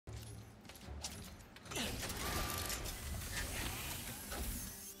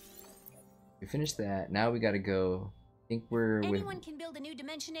We finished that. Now we gotta go. I think we're with... Anyone can build a new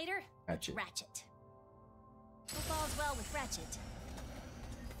Dimensionator? Ratchet. Ratchet. Hope all's well with Ratchet.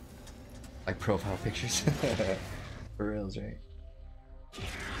 Like profile pictures. For reals, right?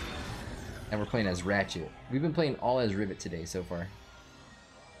 And we're playing as Ratchet. We've been playing all as Rivet today so far.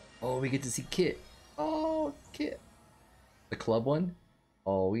 Oh, we get to see Kit. Oh, Kit. The club one?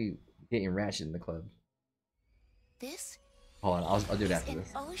 Oh, we getting Ratchet in the club. This? Hold on, I'll do it after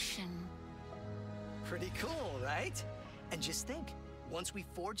this. Ocean. Pretty cool, right? And just think, once we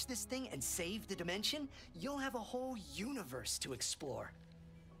forge this thing and save the dimension, you'll have a whole universe to explore.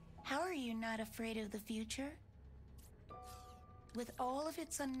 How are you not afraid of the future? With all of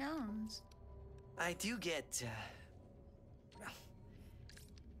its unknowns. I do get,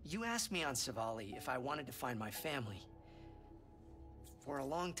 You asked me on Savali if I wanted to find my family. For a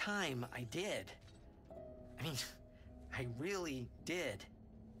long time, I did. I mean, I really did.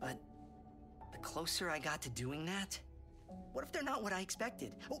 But the closer I got to doing that, what if they're not what I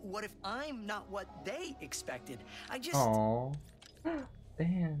expected? What if I'm not what they expected? I just... Aww.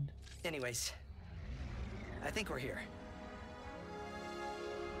 Band. Anyways, I think we're here.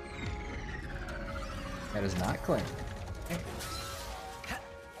 That is not Clank.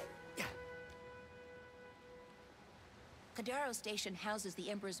 Kadaro Station houses the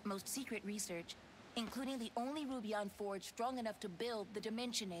Emperor's most secret research, including the only Rubion forge strong enough to build the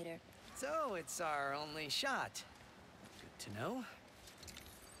Dimensionator. So it's our only shot. Good to know.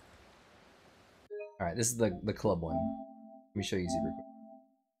 Alright, this is the club one. Let me show you super quick.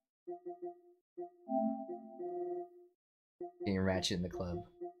 Getting Ratchet in the club.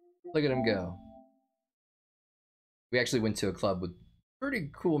 Look at him go. We actually went to a club with pretty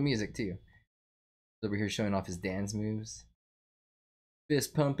cool music too. Over here showing off his dance moves.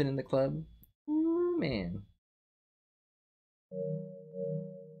 Fist pumping in the club. Ooh, man.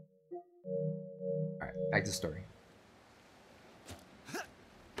 Alright, back to the story.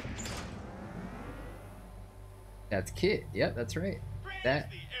 That's Kit. Yep, that's right.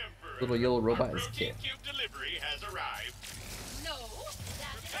 That little yellow robot is Kit. Delivery has arrived. No,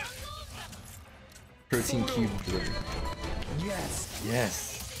 that's Protein cube delivery. Yes.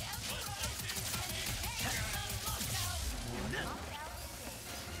 Yes.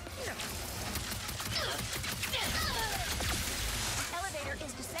 Elevator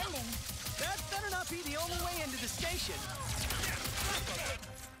is descending. That better not be the only way into the station.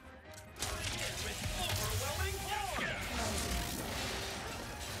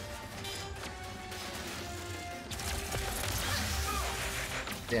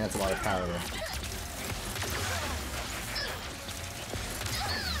 Yeah, that's a lot of power there.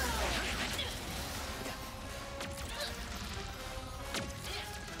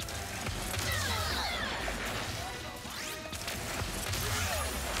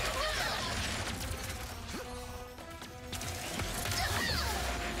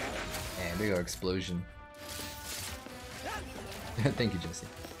 Man, big ol' explosion. Thank you, Jesse.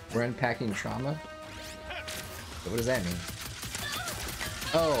 We're unpacking trauma? What does that mean?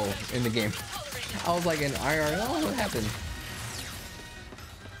 Oh, in the game. I was like in IRL? What happened?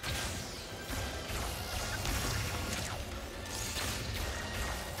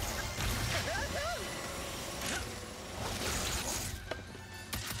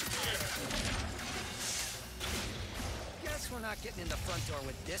 Guess we're not getting in the front door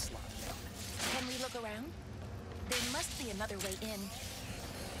with this lockdown. Can we look around? There must be another way in.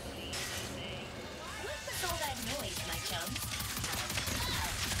 What's all that noise, my chum?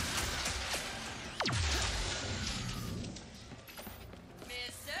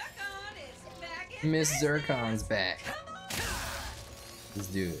 Miss Zircon's back. Let's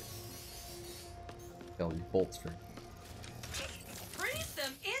do it. Got all these bolts for. Freeze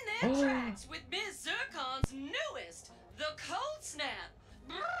them in their tracks with Miss Zircon's newest, the Cold Snap.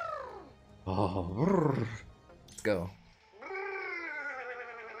 Oh, brrr. Let's go.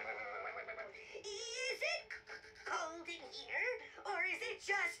 Is it cold in here, or is it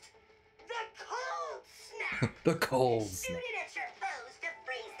just the cold snap? The cold snap. Suited at your foes to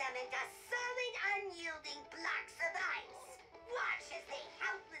freeze them into solid, unyielding blocks of ice. Watch as they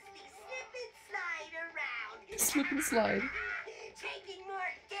helplessly slip and slide around. Slip and slide. Taking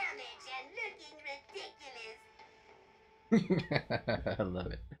more damage and looking ridiculous. I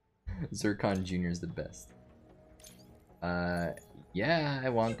love it. Zircon Jr. is the best. Yeah, I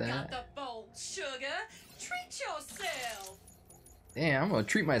want You that. got the bolt, sugar. Treat yourself. Damn, I'm gonna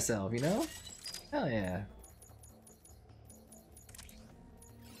treat myself, you know? Hell yeah.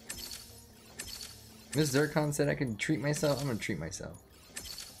 Miss Zircon said I could treat myself. I'm gonna treat myself.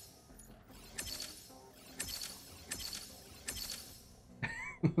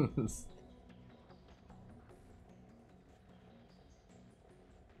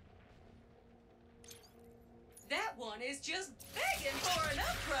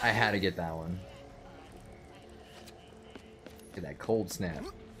 I had to get that one. Get that cold snap.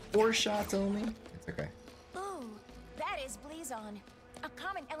 4 shots only? It's okay. Ooh, that is Blizon, a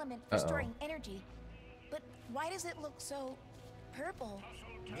common element for storing energy. But why does it look so purple?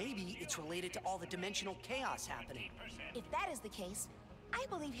 Maybe it's related to all the dimensional chaos happening. If that is the case, I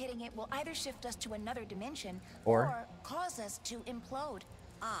believe hitting it will either shift us to another dimension Or cause us to implode.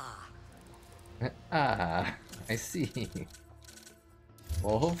 Ah, ah, I see.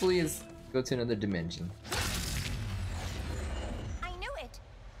 Well, hopefully it's go to another dimension. I knew it!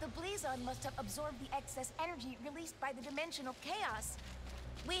 The Blizon must have absorbed the excess energy released by the dimensional chaos.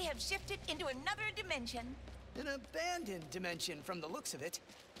 We have shifted into another dimension. an abandoned dimension from the looks of it.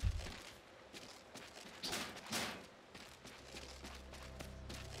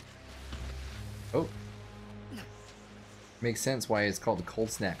 Oh. Makes sense why it's called a cold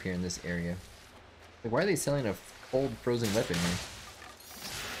snap here in this area. Like, why are they selling a cold frozen weapon here?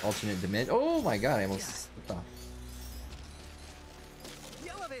 Alternate dimension. Oh my god, I almost slipped off. The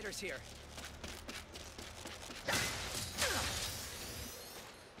elevator's here.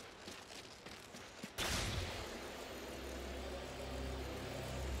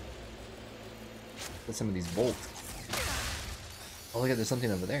 Get some of these bolts. Oh look at, there's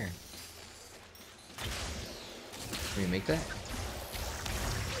something over there. Can we make that?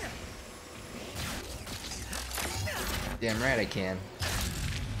 Damn right I can.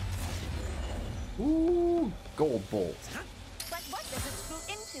 Ooh, gold bolt. But what does it screw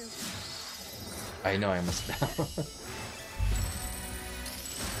into? I know I almost fell.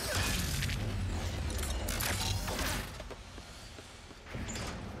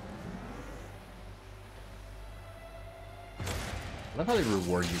 I love how they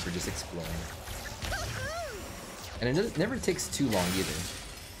reward you for just exploring. And it never takes too long either.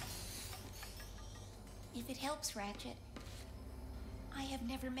 If it helps, Ratchet, I have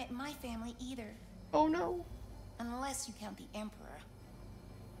never met my family either. Oh no. Unless you count the Emperor.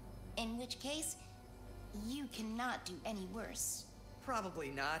 In which case, you cannot do any worse. Probably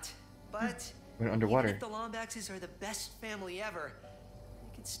not, but Went underwater. even if the Lombaxes are the best family ever,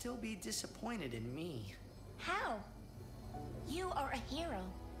 they could still be disappointed in me. How? You are a hero.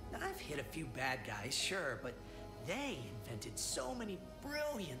 I've hit a few bad guys, sure, but they invented so many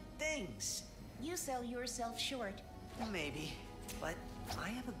brilliant things. You sell yourself short. Maybe, but I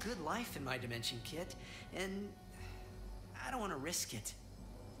have a good life in my dimension, Kit, and I don't want to risk it.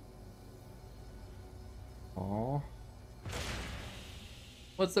 Aww.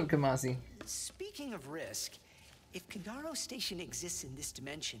 What's up, Kamasi? Speaking of risk, if Kandaro Station exists in this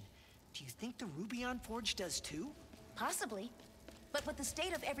dimension, do you think the Rubion Forge does too? Possibly. But with the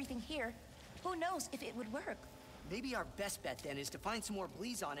state of everything here, who knows if it would work? Maybe our best bet then is to find some more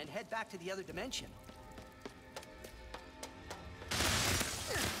Blizon and head back to the other dimension.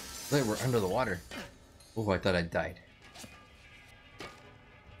 Look, we're under the water. Oh, I thought I died.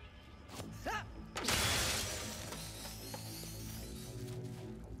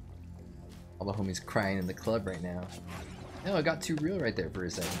 All the homies crying in the club right now. No, I got too real right there for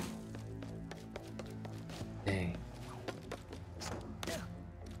a second. Dang.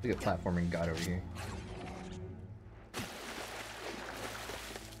 Look at platforming god over here.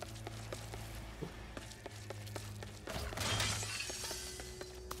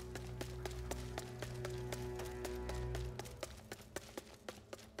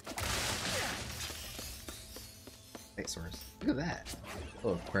 Source. Look at that.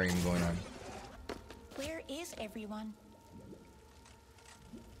 Little aquarium going on. Where is everyone?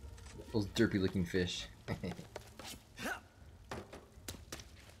 Those derpy looking fish.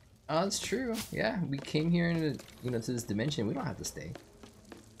 Oh, that's true. Yeah, we came here into, to this dimension. We don't have to stay.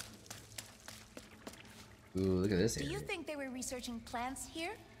 Ooh, look at this Do area. you think they were researching plants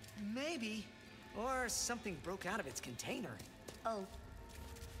here? Maybe. Or something broke out of its container. Oh,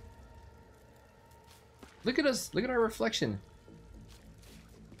 Look at us. Look at our reflection.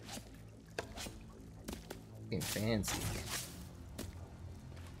 Getting fancy.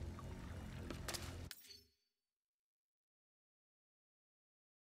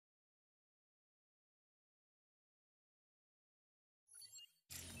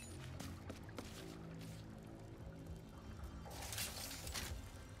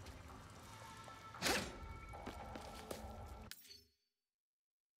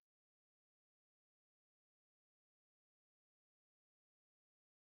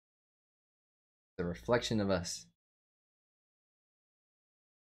 The reflection of us.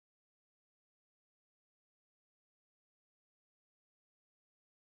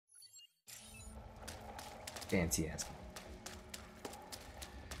 Fancy ass.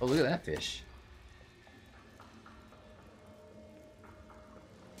 Oh, look at that fish.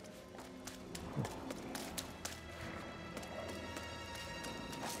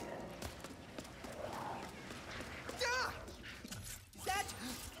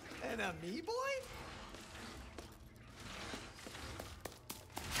 me boy?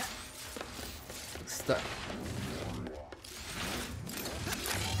 Stuck.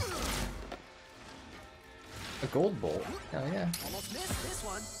 A gold bolt. Hell yeah. Almost missed this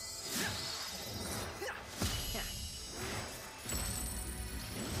one.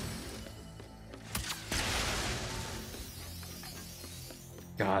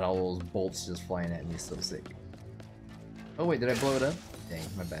 God, all those bolts just flying at me, so sick. Oh wait, did I blow it up? Dang,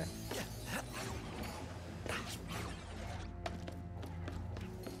 my bad.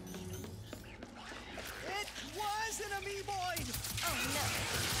 It was an amoeboid! Oh no.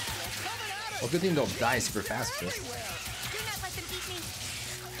 Coming at us! Well, good thing don't die super fast, Chris. Everywhere! Do not let them eat me.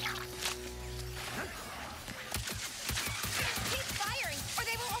 Keep firing, or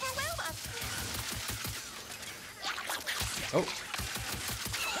they will overwhelm us. Oh,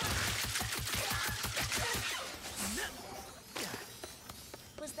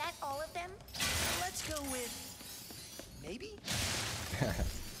 Was that all of them? Let's go with... maybe?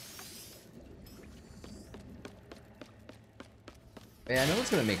 yeah, I know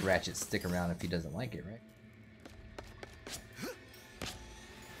it's gonna make Ratchet stick around if he doesn't like it, right?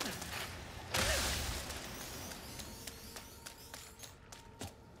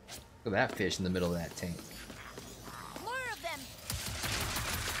 Look at that fish in the middle of that tank. More of them.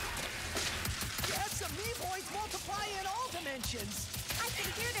 Yes, amoeboids multiply in all dimensions! I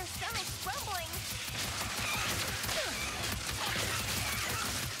can hear their stomachs rumbling.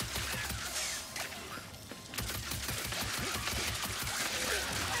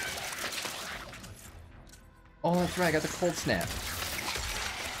 Oh, that's right, I got the cold snap.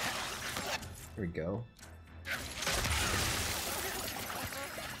 Here we go.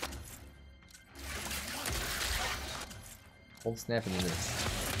 Cold snap into this.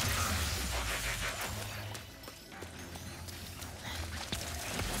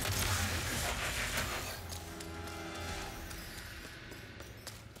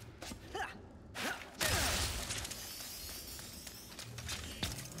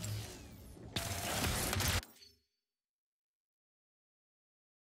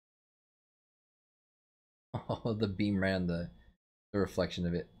 Oh, the beam right on the reflection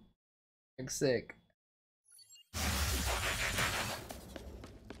of it. Looks sick.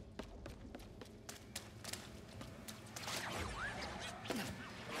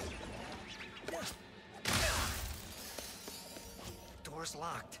 Door's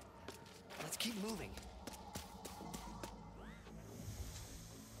locked. Let's keep moving.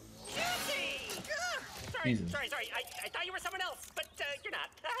 Juicy! Jesus. Sorry. I thought you were someone else, but you're not.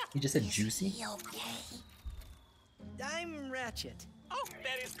 He just said juicy? I'm Ratchet. Oh,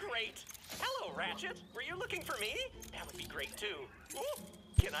 that is great. Hello, Ratchet. Were you looking for me? That would be great too. Ooh,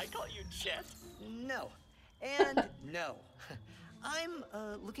 can I call you Chet? No. And no. I'm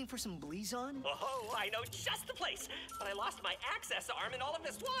looking for some Blizon. Oh, I know just the place. But I lost my access arm in all of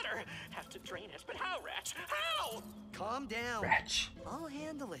this water. Have to drain it, but how, Ratch? How? Calm down. Ratch. I'll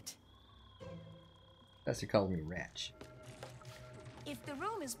handle it. Professor called me Ratch. If the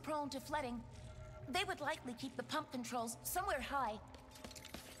room is prone to flooding, they would likely keep the pump controls somewhere high.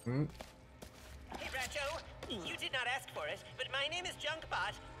 Hmm? Hey, Ratcho. You did not ask for it, but my name is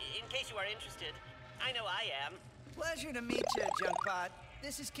Junkbot, in case you are interested. I know I am. Pleasure to meet you, Junkbot.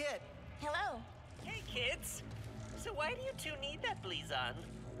 This is Kit. Hello. Hey, kids. So why do you two need that Blizon?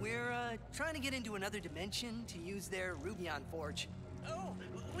 We're trying to get into another dimension to use their Rubion forge. Oh,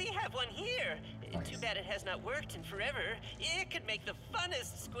 we have one here. Nice. Too bad it has not worked in forever. It could make the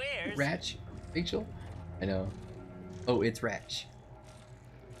funnest squares. Ratch? Rachel? I know. Oh, it's Ratch.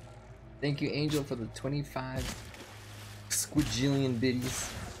 Thank you, Angel, for the 25 squidjillion biddies.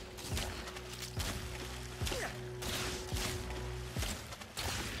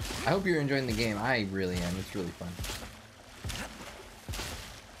 I hope you're enjoying the game. I really am. It's really fun.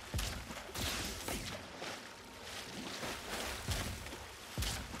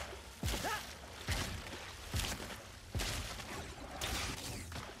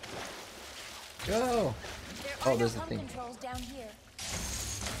 Go! There Oh, are there's no the pump thing. controls down here.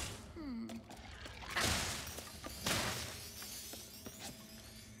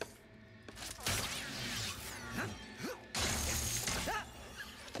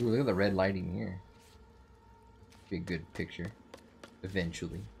 Ooh, look at the red lighting here. Be a good picture.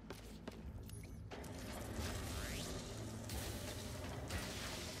 Eventually.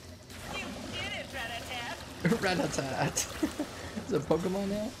 You did it, Rat-a-tat. Rat-a-tat. Is it a Pokemon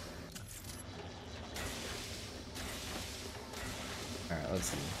now? Alright, let's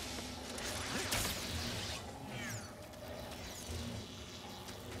see.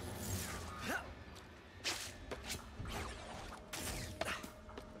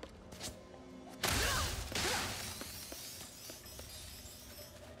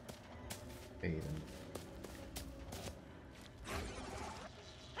 Aiden.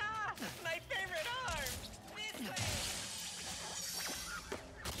 Ah, my favorite arm! This way!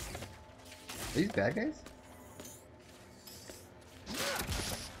 Are these bad guys?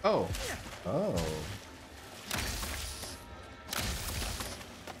 Oh. Oh.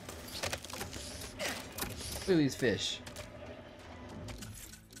 Look at these fish.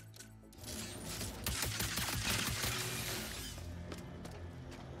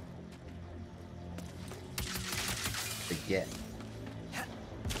 Get.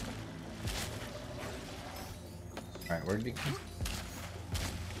 Alright, where did he come?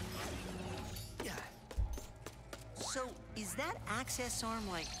 So, is that access arm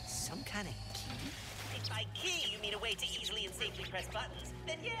like some kind of key? If by key you mean a way to easily and safely press buttons,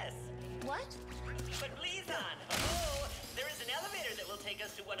 then yes. What? But please on. Oh, there is an elevator that will take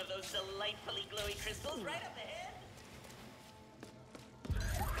us to one of those delightfully glowy crystals right up ahead.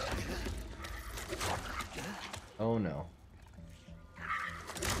 Oh no.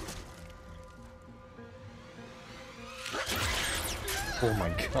 Oh my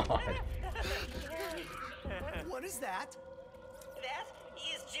god. What is that? That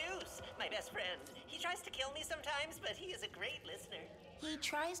is Juice, my best friend. He tries to kill me sometimes, but he is a great listener. He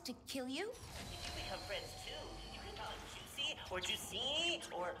tries to kill you? If you become friends too, you can call him Juicy, or Juicy,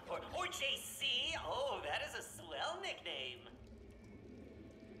 or JC. Oh, that is a swell nickname.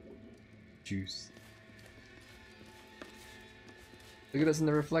 Juice. Look at us in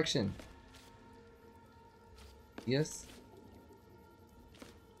the reflection. Yes?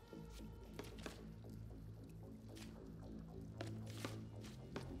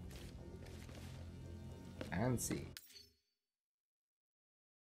 Fancy.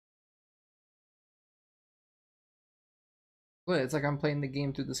 Look, it's like I'm playing the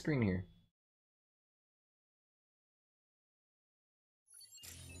game through the screen here.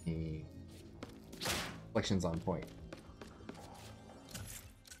 Reflection's on point.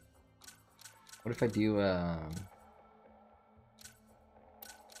 What if I do,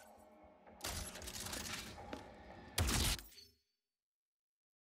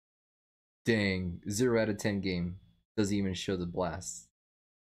 dang, 0 out of 10 game. Doesn't even show the blast.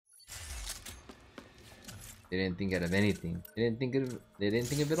 They didn't think out of anything. They didn't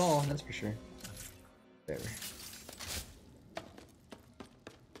think of it all, that's for sure. Whatever.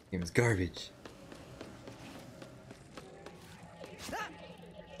 Game is garbage.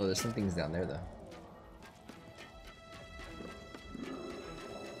 Oh, there's some things down there though.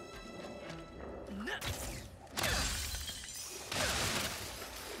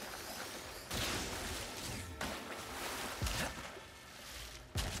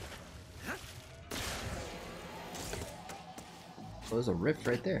 Oh, there's a rift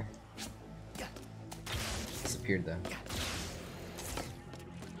right there. Disappeared though.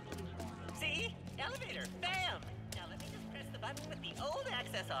 See? Elevator. Bam! Now let me just press the button with the old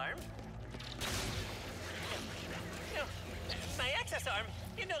access arm. No, my access arm,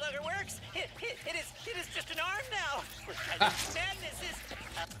 it no longer works. It is just an arm now. What kind of madness is...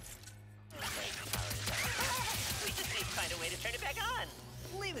 we just need to find a way to turn it back on.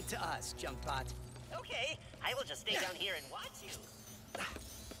 Leave it to us, Junkbot. Okay, I will just stay down here and watch you.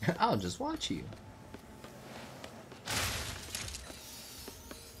 I'll just watch you.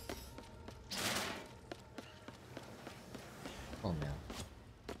 Oh no.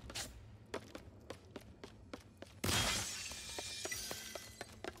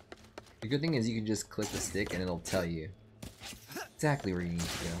 The good thing is you can just click the stick and it'll tell you exactly where you need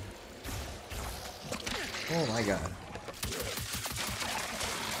to go. Oh my god.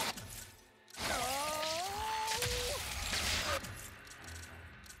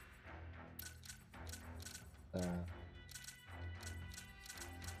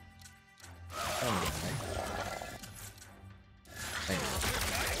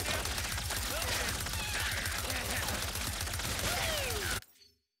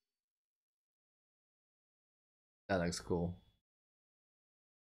 That looks cool.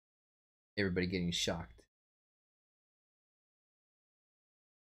 Everybody getting shocked.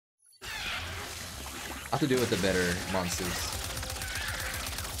 I'll have to do it with the better monsters.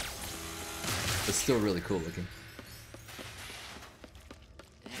 It's still really cool looking.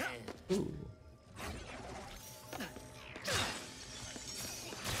 Ooh.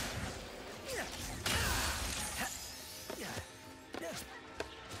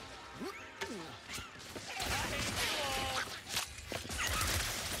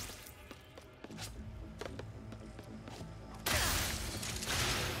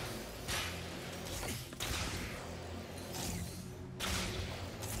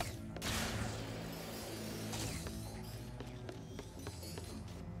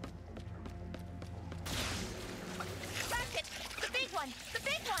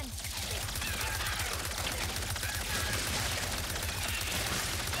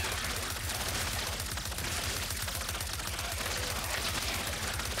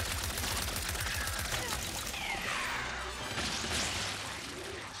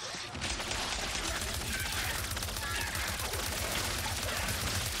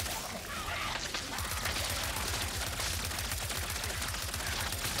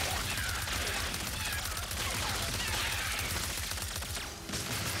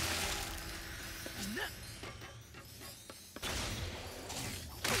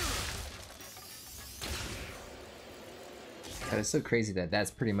 That is so crazy that that's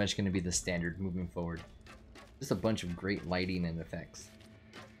pretty much going to be the standard moving forward. Just a bunch of great lighting and effects.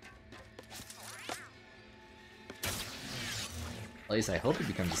 At least I hope it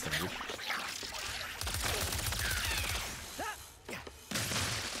becomes a standard.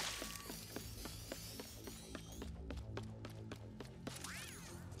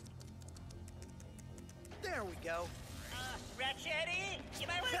 There we go. Ratchetty, you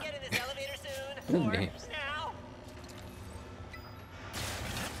might want to get in this elevator soon. Or Names. now.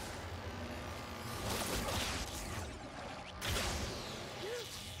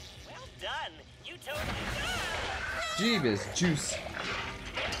 Well done. You totally. Jeebus, juice.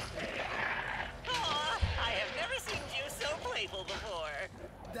 Aw, I have never seen Juice so playful before.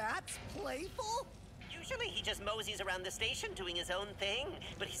 That's playful? Usually he just moseys around the station doing his own thing,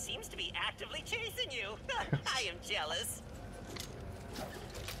 but he seems to be actively chasing you. I am jealous.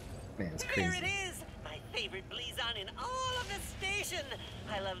 Man, it's There crazy. it is! My favorite Blizon in all of the station!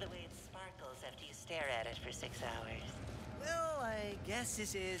 I love the way it sparkles after you stare at it for 6 hours. Well, I guess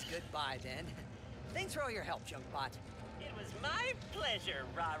this is goodbye then. Thanks for all your help, Junkbot. It was my pleasure,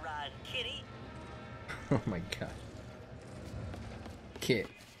 Rah-Rah and Kitty. Oh my god. Kit.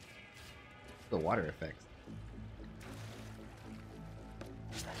 The water effects.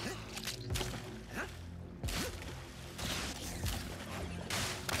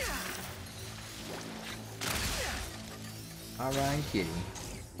 Alright, Kitty.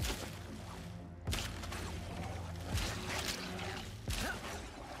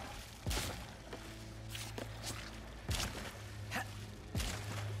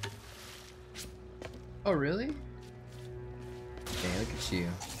 Oh, really? Dang, look at you.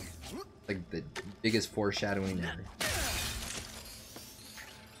 Like the biggest foreshadowing ever.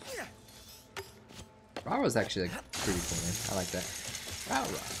 Ra was actually like pretty cool, man. I like that. Ra.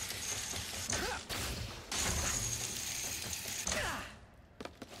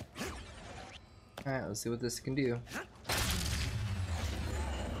 Alright, let's see what this can do.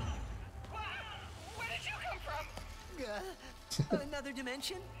 Where did you come from? Another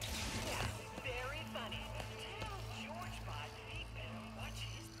dimension? Very funny. Tell GeorgeBot he better watch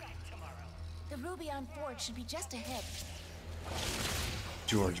his back tomorrow. The Rubion Forge should be just ahead.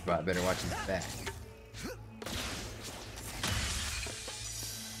 GeorgeBot better watch his back.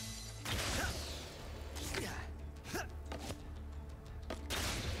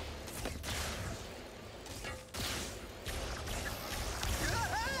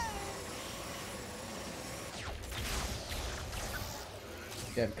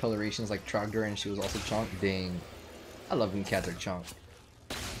 She had colorations like Trogdor and she was also Chonk. Dang. I love when cats are Chonk.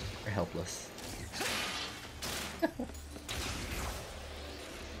 They're helpless.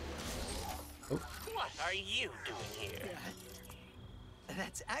 Oh. What are you doing here?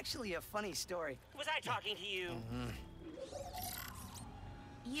 That's actually a funny story. Was I talking to you?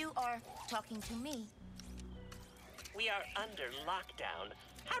 You are talking to me. We are under lockdown.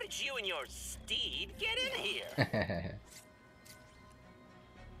 How did you and your steed get in here?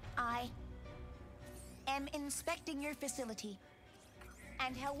 I am inspecting your facility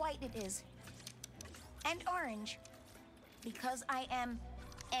and how white it is and orange because I am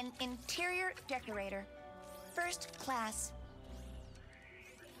an interior decorator, first class.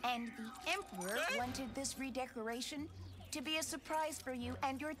 And the Emperor wanted this redecoration to be a surprise for you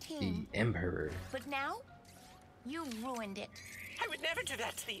and your The team. Emperor. But now, you ruined it. I would never do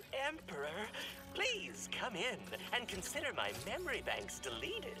that to the Emperor. Please come in and consider my memory banks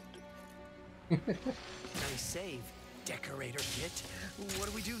deleted. Nice save, Decorator Kit. What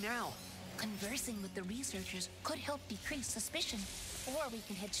do we do now? Conversing with the researchers could help decrease suspicion. Or we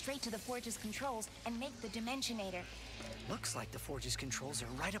can head straight to the Forge's controls and make the Dimensionator. Looks like the Forge's controls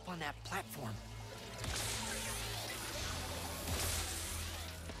are right up on that platform.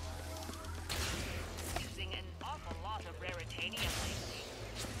 Using an awful lot of raritanium lately.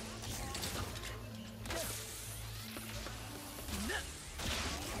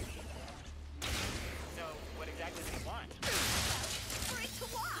 So, what exactly do you want? For it to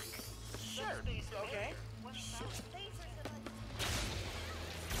walk! Sure. Okay.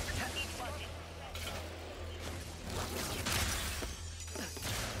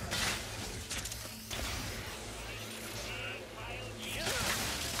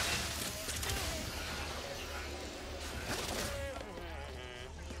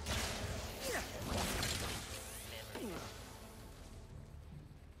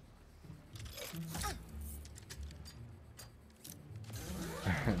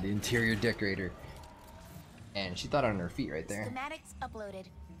 The interior decorator. And she thought on her feet right there. Schematics uploaded.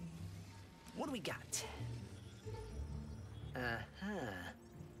 What do we got? Uh-huh.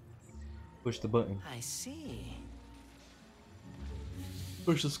 Push the button. I see.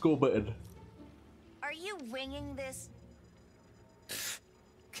 Push the skull button. Are you winging this?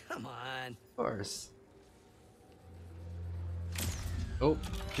 Come on. Of course. Oh,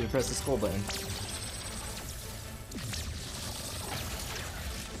 should have pressed the skull button.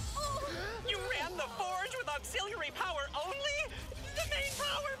 You ran the forge with auxiliary power only? The main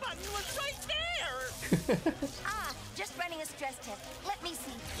power button was right there! Ah, just running a stress test. Let me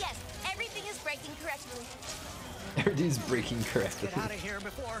see. Yes, everything is breaking correctly. Everything's breaking correctly. Get out of here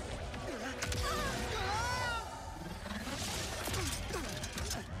before.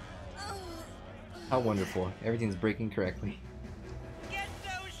 How wonderful. Everything's breaking correctly. Get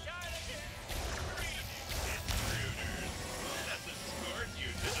those charlatans! That's a smart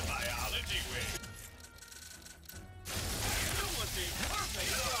use of the biology wing. You would be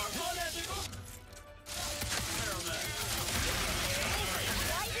perfect for our unethical experiment.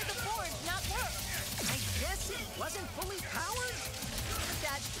 Why did the forge not work? I guess it wasn't fully powered?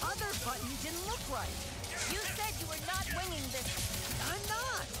 That other button didn't look right. You said you were not winging this. I'm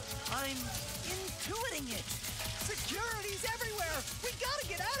not. I'm intuiting it. Security's everywhere. We gotta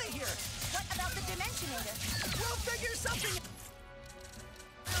get out of here. What about the Dimensionator? We'll figure something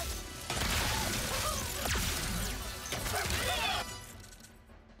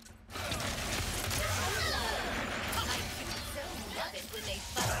Love it when they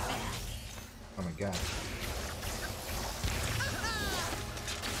fight back. Oh my god.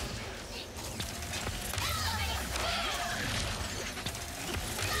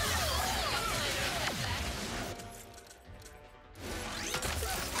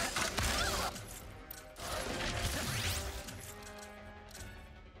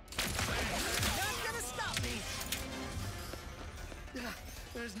 not gonna stop me.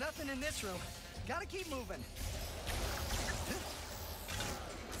 There's nothing in this room. Gotta keep moving.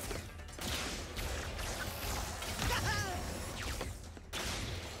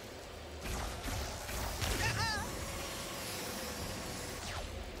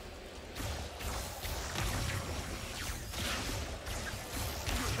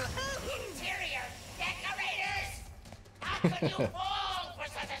 Interior decorators! How could you fall for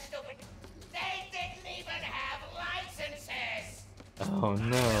such a stupid... They didn't even have licenses! Oh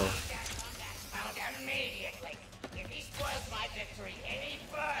no. Found immediately. If he spoils my victory any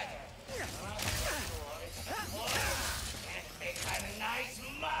further, and make a nice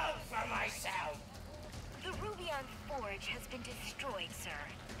mug for myself. The Rubion Forge has been destroyed, sir.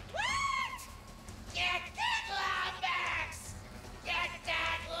 What? Get that Lombax! Get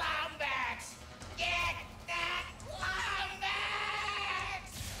that Lombax! Get that Lombax!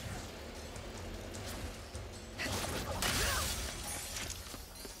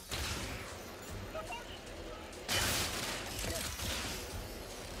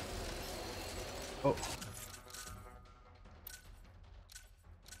 Oh.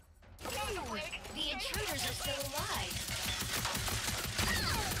 The intruders are still alive.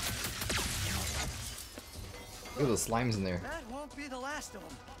 Look at those slimes in there. That won't be the last of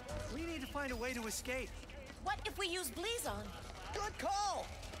them. We need to find a way to escape. What if we use Blizon? Good call.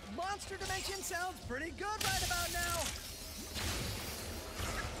 Monster Dimension sounds pretty good right about now.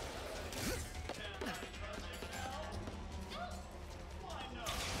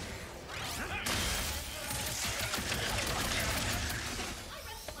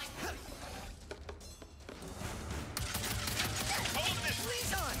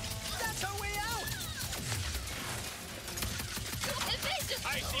 Blizon! That's our way out!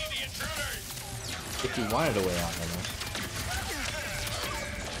 I see the intruders! If you wanted a way out, I know.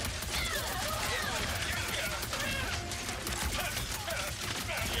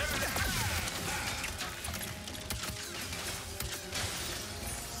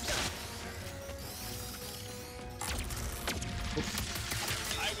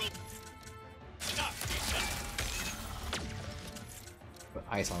 I will not be stopped. Put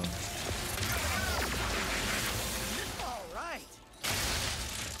ice on them. All right.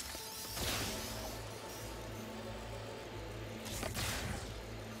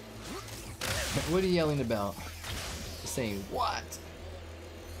 What are you yelling about? Saying what?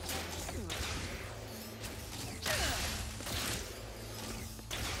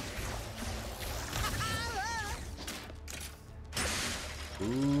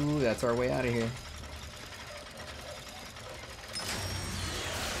 Ooh, that's our way out of here.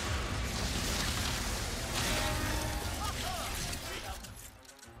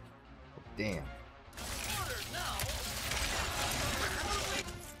 Damn.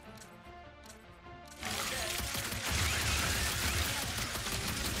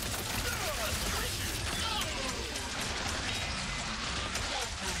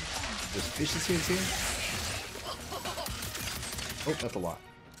 There's fishes here too? Oh, that's a lot.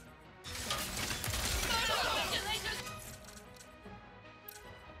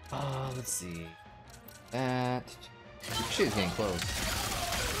 Let's see. That shit's getting close.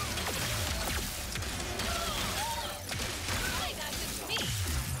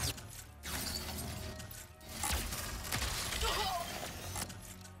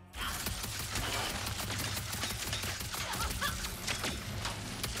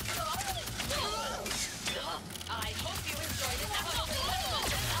 I hope you enjoyed it as much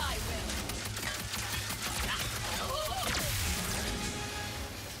as I will.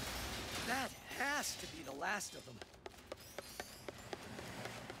 That has to be the last of them.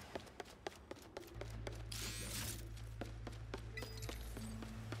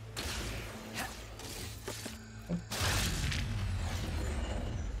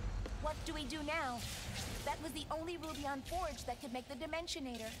 What do we do now? That was the only ruby on Forge that could make the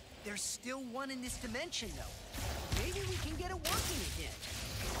Dimensionator. There's still one in this dimension, though. Maybe we can get it working again.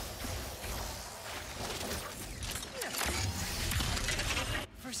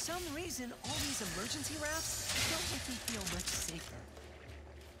 For some reason, all these emergency rafts don't make me feel much safer.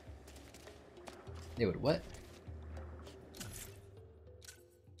 Dude, what?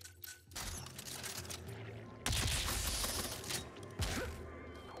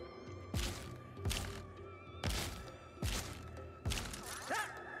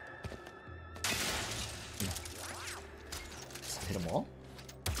 Just hit them all?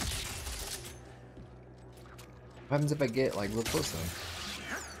 What happens if I get like real close to them?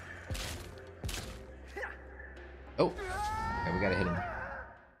 Oh! Okay, we gotta hit him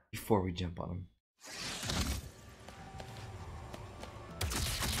before we jump on him.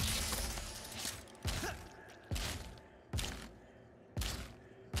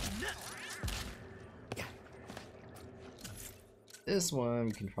 This one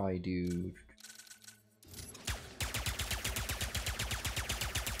we can probably do.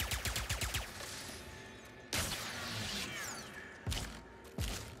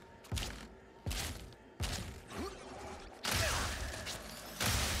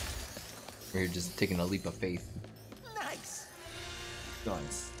 We're just taking a leap of faith. Nice!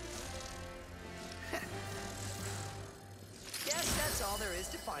 Nice. Guess that's all there is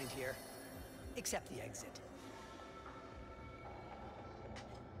to find here. Except the exit.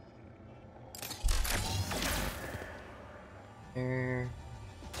 There.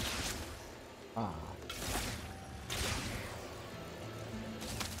 Ah.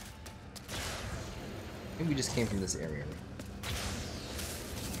 Maybe we just came from this area.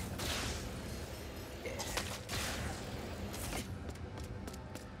 Yeah.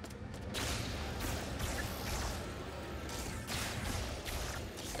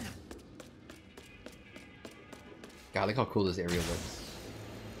 God, look how cool this area looks.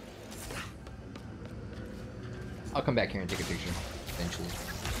 I'll come back here and take a picture eventually.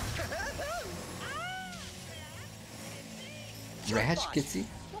 Ratchet?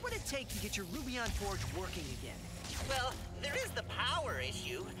 What would it take to get your Ruby on Forge working again? Well, there is the power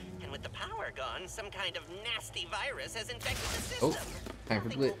issue, and with the power gone, some kind of nasty virus has infected the system. Oh, time for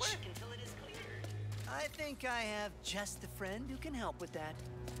Nothing will glitch. work until it is cleared. I think I have just the friend who can help with that.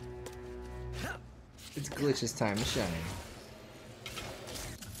 It's Glitch's time to shine.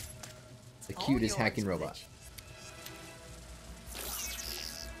 The All cutest yours, hacking robot. Glitch.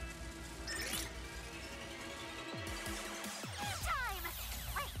 Time!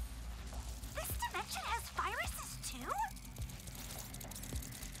 Wait, this dimension has viruses too?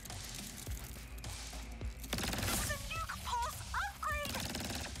 This is a nuke pulse upgrade!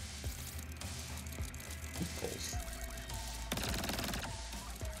 Pulse.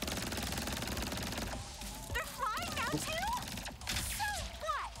 They're flying now too? So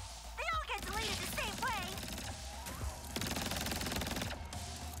what? They all get deleted the same way.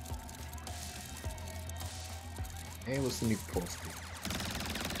 Hey, what's the new pulse do?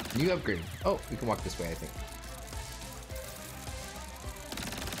 New upgrade. Oh, we can walk this way, I think.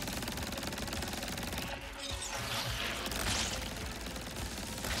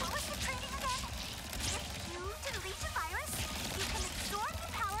 What was the training again? If you delete a virus, you can absorb the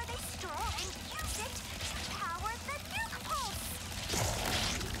power they stole and use it to power the nuke pulse.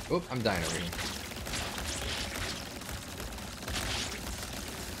 Oh, I'm dying over here.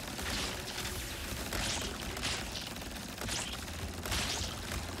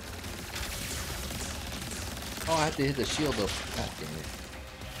 Oh, I have to hit the shield though. God damn it.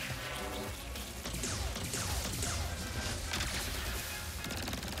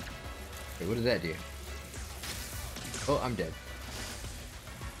 Wait, what did that do? Oh, I'm dead.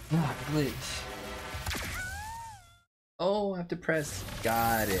 Ah, glitch. Oh, I have to press.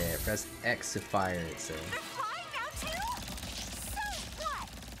 Got it. Press X to fire it, so. They're flying now too? So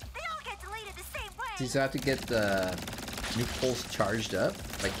See, so I have to get the new pulse charged up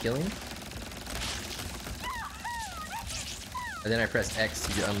by killing. And then I press X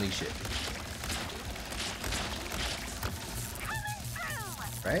to unleash it.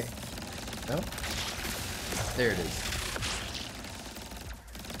 Right? No? There it is.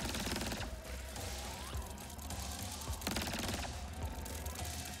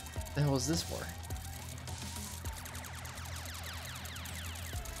 What the hell is this for?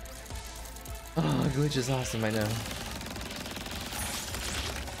 Oh, glitch is awesome, I know.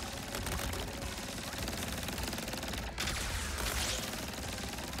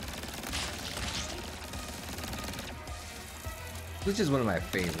 Glitch is one of my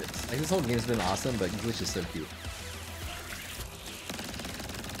favorites. Like, this whole game's been awesome, but Glitch is so cute.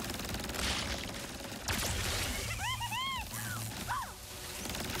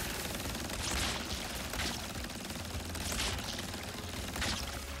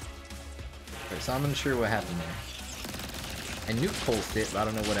 So I'm unsure what happened there. I nuke pulsed it, but I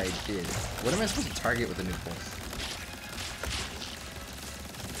don't know what I did. What am I supposed to target with a nuke pulse?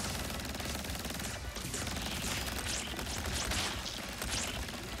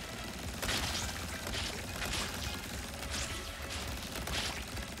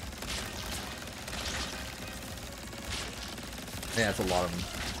 Yeah, that's a lot of them.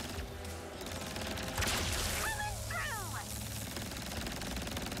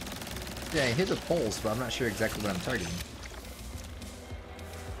 Yeah, I hit the pulse, but I'm not sure exactly what I'm targeting.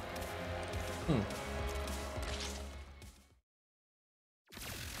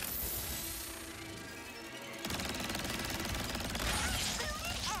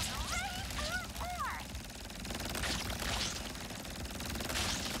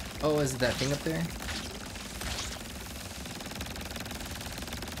 Oh, is it that thing up there?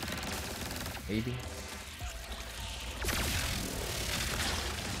 Maybe.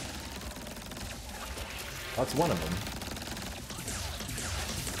 That's one of them.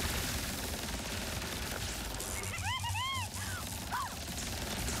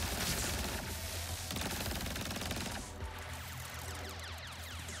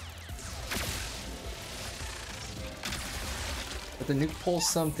 But the nuke pulls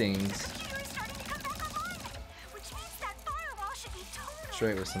some things.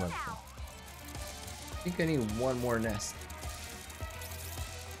 Straight with some other thing. I think I need one more nest.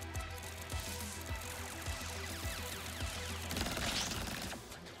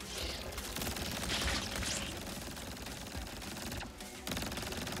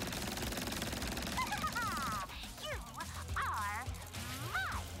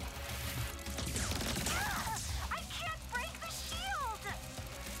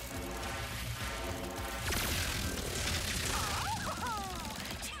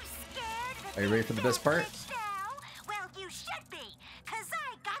 Are you ready for the best part? Well, you should be, 'cause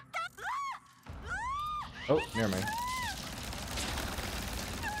I got the... Oh, never mind.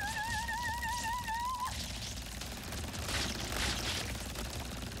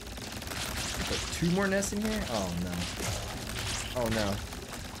 Put 2 more nests in here? Oh no. Oh no.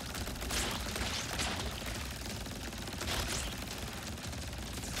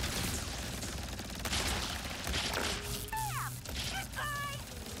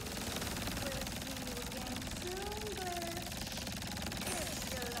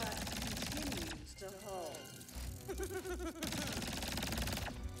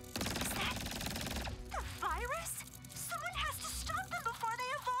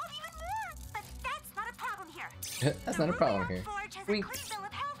 That's not a problem here. Forge has Wink. a clean bill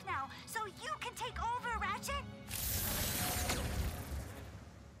of health now, so you can take over, Ratchet.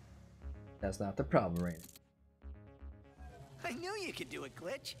 That's not the problem, right? I knew you could do it,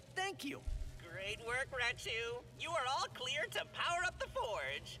 Glitch. Thank you. Great work, Ratchu. You are all clear to power up the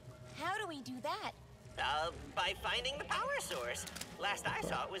forge. How do we do that? By finding the power source. Last I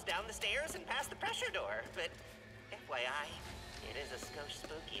saw it was down the stairs and past the pressure door, but FYI, it is a skosh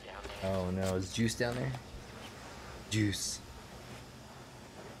spooky down there. Oh no, is Juice down there? Juice.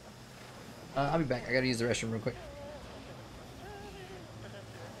 I'll be back. I gotta use the restroom real quick.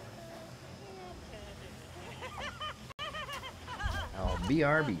 Oh,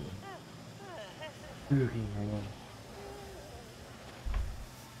 BRB.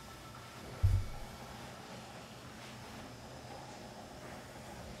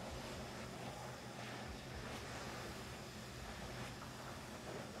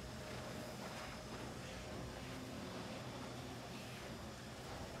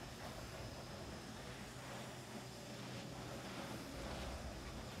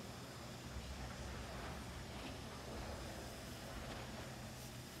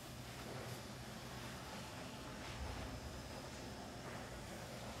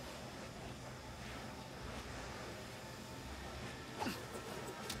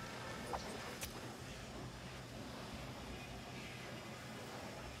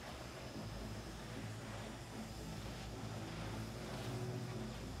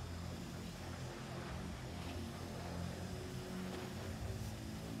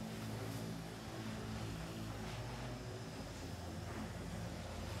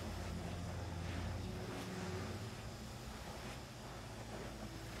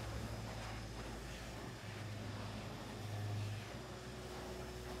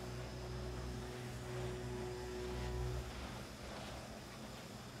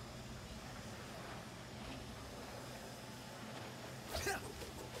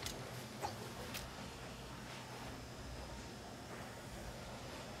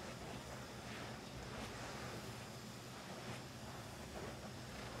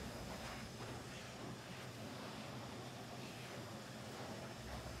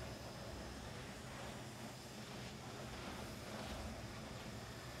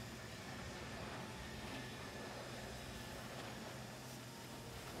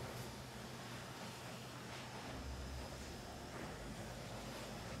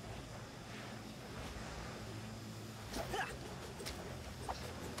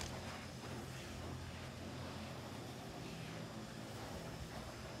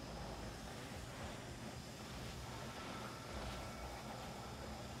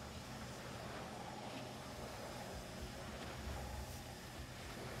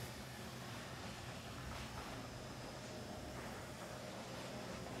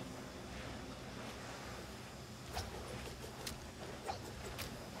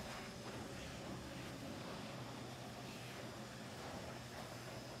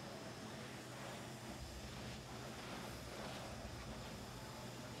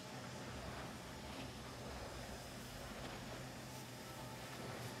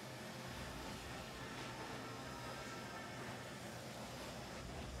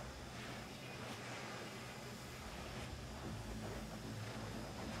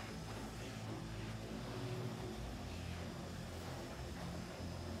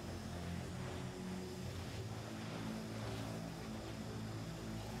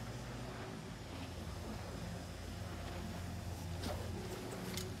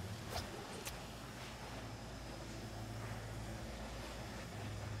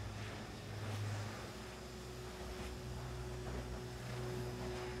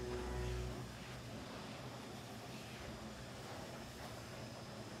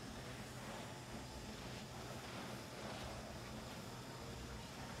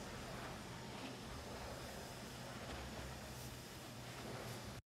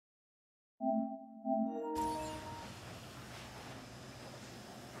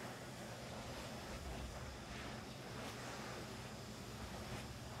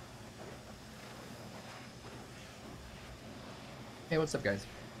 Hey, what's up, guys?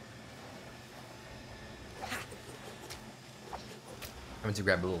 I went to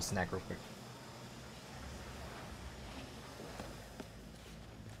grab a little snack real quick.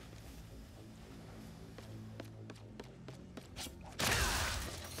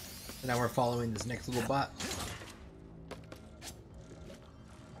 So now we're following this next little bot.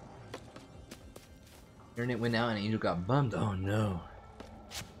 Internet went out and Angel got bummed. Oh no.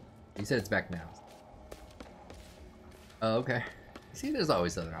 He said it's back now. Oh, okay. See, there's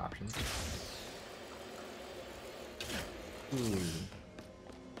always other options. Ooh.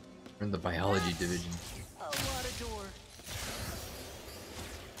 We're in the biology division. A lot of door.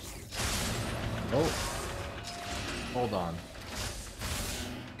 Oh. Hold on.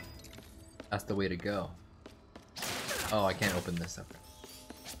 That's the way to go. Oh, I can't open this up.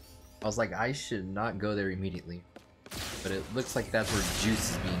 I was like, I should not go there immediately. But it looks like that's where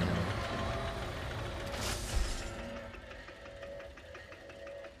juice is being held.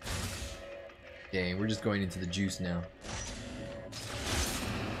 Okay, we're just going into the juice now.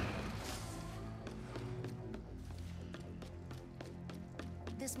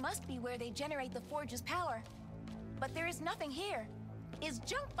 This must be where they generate the forge's power. But there is nothing here. Is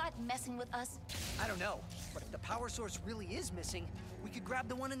Junkbot messing with us? I don't know, but if the power source really is missing, we could grab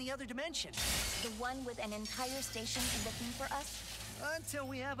the one in the other dimension. The one with an entire station looking for us? Until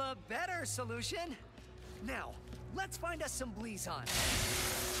we have a better solution. Now, let's find us some Blizon.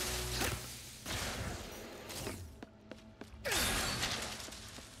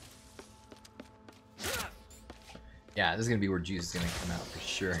 Yeah, this is gonna be where juice is gonna come out for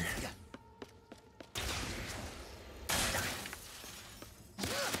sure.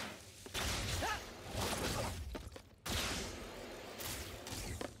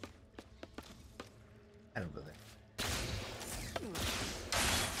 I don't know that.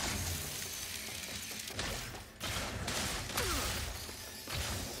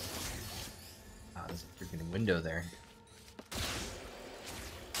 Ah, there's a freaking window there.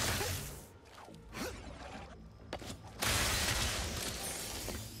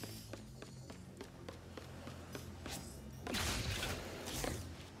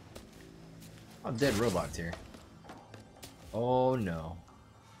 Oh, dead robots here. Oh no.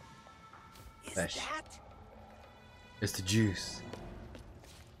 Is Fish. that? It's the juice.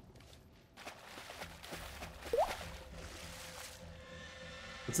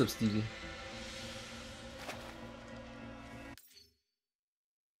 What's up, Stevie?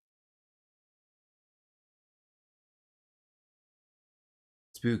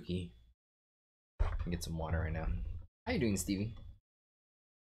 Spooky. Get some water right now. How you doing, Stevie?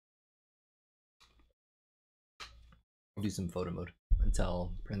 I'll do some photo mode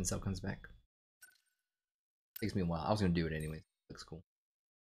until Prince comes back. Takes me a while. I was gonna do it anyway. Looks cool.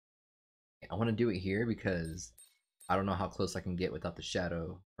 I want to do it here because I don't know how close I can get without the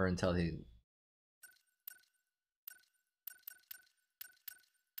shadow, or until he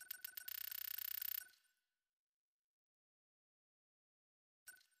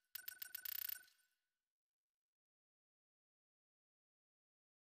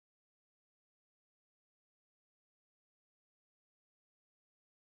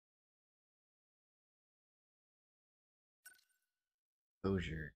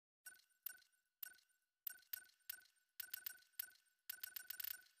Exposure.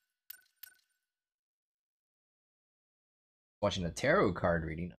 Watching a tarot card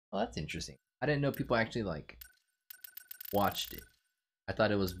reading. Oh, that's interesting. I didn't know people actually like watched it. I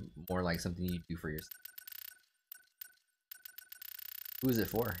thought it was more like something you do for yourself. Who is it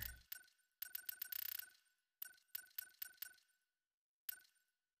for?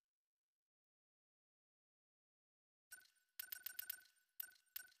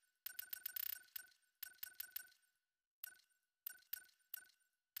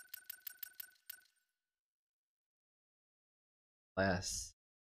 Class.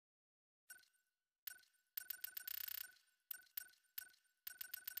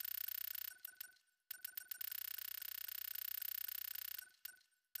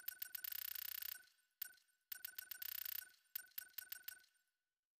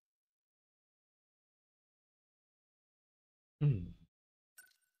 Hmm.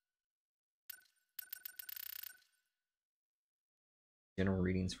 General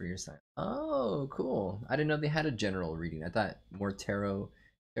readings for your sign. Oh, cool. I didn't know they had a general reading. I thought more tarot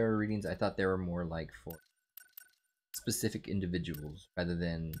readings. I thought they were more like for specific individuals rather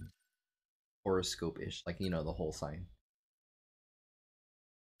than horoscope-ish, like, you know, the whole sign.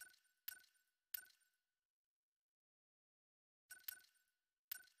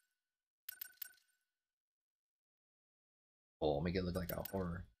 Oh, make it look like a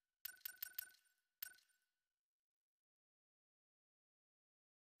horror.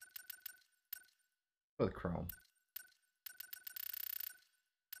 With Chrome.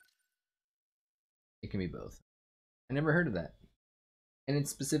 It can be both. I never heard of that. And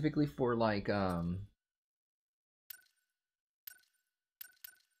it's specifically for like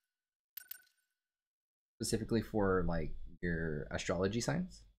specifically for like your astrology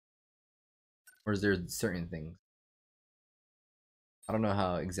signs? Or is there certain things? I don't know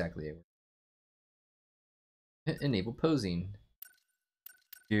how exactly it works. Enable posing.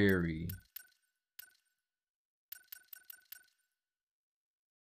 Scary.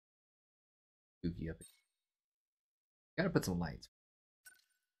 Spooky up. Gotta put some lights.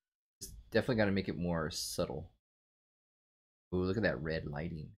 Just definitely gotta make it more subtle. Ooh, look at that red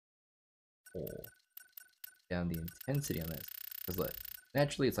lighting. Oh. Down the intensity on this. Because look,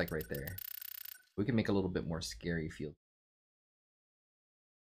 naturally it's like right there. We can make a little bit more scary feel.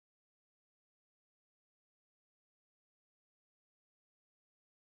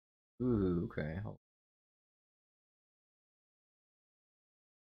 Ooh, okay.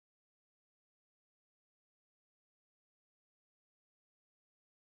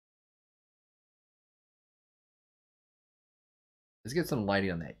 Let's get some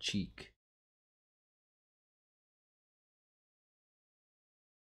lighting on that cheek.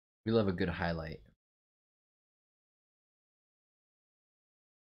 We love a good highlight.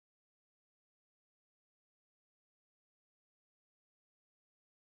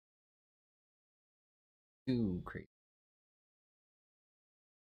 Too crazy.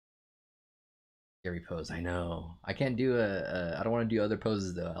 Scary pose. I know. I can't do I don't want to do other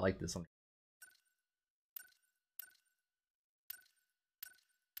poses though. I like this one.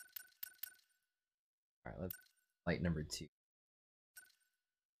 All right, let's light number 2.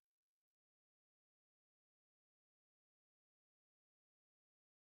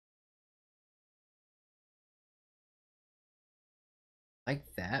 Like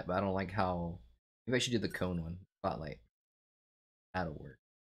that, but I don't like how. Maybe I should do the cone one. Spotlight. That'll work.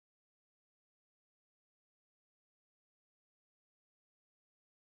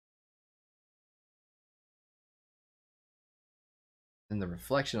 Then the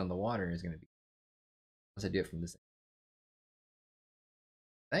reflection on the water is gonna be. Unless I do it from this.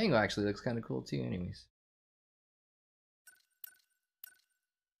 That angle actually looks kind of cool too. Anyways.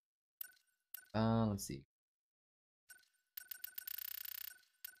 Let's see.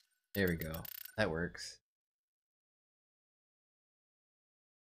 There we go. That works.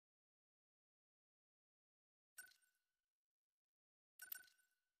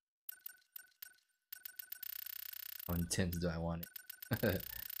 How intense do I want it?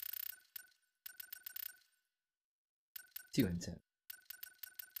 Too intense.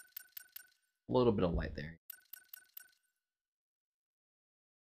 A little bit of light there.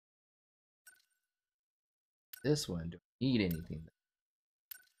 This one, do I need anything?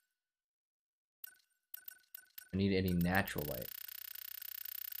 I need any natural light.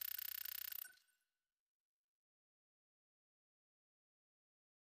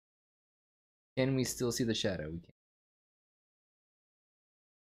 Can we still see the shadow? We can.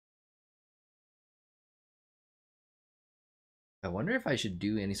 I wonder if I should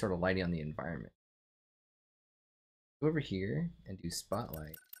do any sort of lighting on the environment. Go over here and do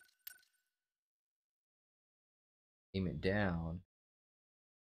spotlight. Aim it down.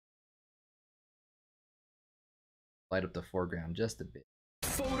 Light up the foreground just a bit.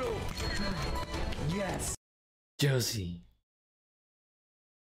 Photo. Yes. Josie.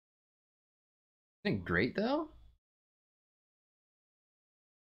 Isn't it great though?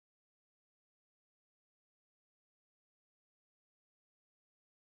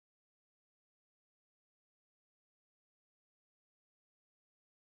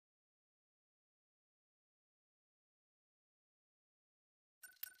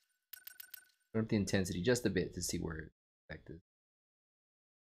 Turn up the intensity just a bit to see where it's affected.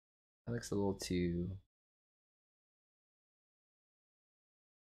 That looks a little too.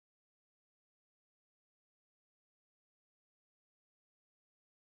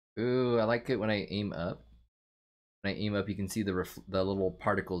 Ooh, I like it when I aim up. When I aim up, you can see the little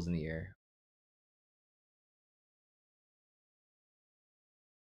particles in the air.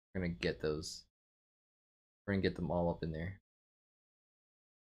 We're gonna get those. We're gonna get them all up in there.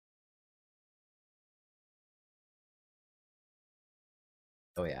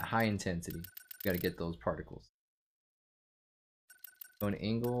 Oh yeah, high intensity. You gotta get those particles. Go an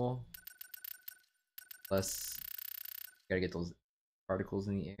angle. Plus, you gotta get those particles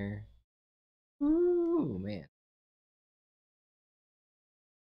in the air. Ooh, man.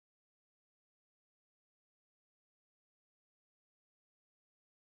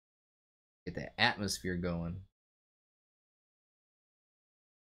 Get that atmosphere going.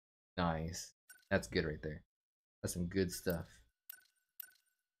 Nice. That's good right there. That's some good stuff.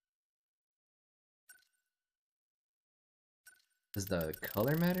 Does the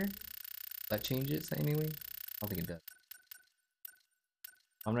color matter? Does that change it anyway? I don't think it does.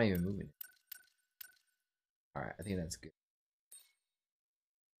 I'm not even moving it. Alright, I think that's good.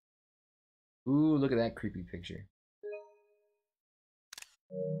 Ooh, look at that creepy picture.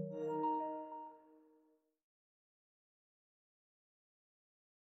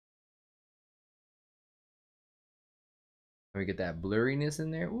 We get that blurriness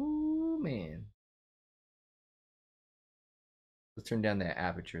in there. Ooh, man. Let's turn down that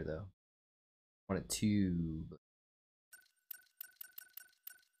aperture though. I want it to.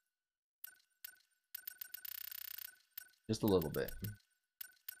 Just a little bit.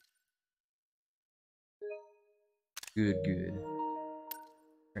 Good, good.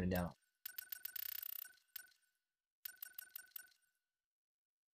 Turn it down.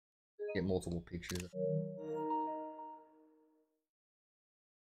 Get multiple pictures.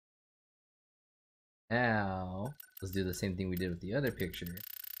 Now, let's do the same thing we did with the other picture. See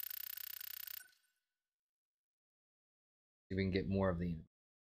if we can get more of the.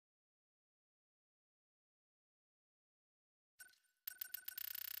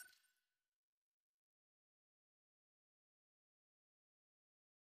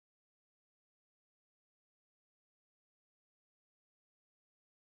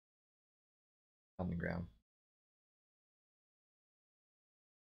 On the ground.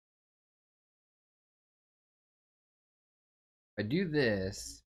 If I do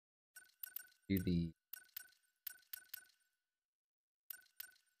this, do the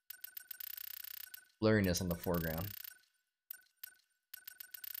blurriness on the foreground.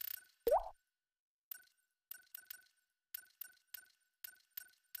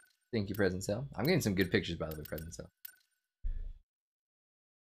 Thank you, Present Cell. I'm getting some good pictures, by the way, Present Cell.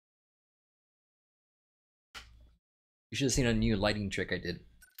 You should have seen a new lighting trick I did.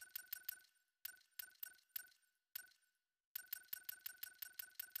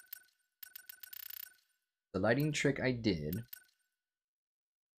 The lighting trick I did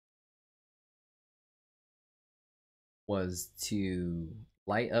was to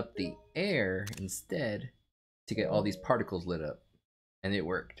light up the air instead to get all these particles lit up, and it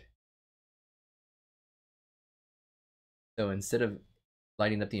worked. So instead of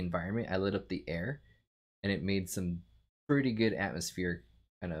lighting up the environment, I lit up the air, and it made some pretty good atmosphere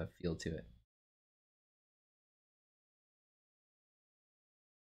kind of feel to it.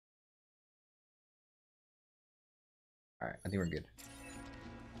 Alright, I think we're good.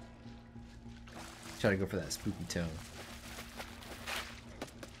 Try to go for that spooky tone.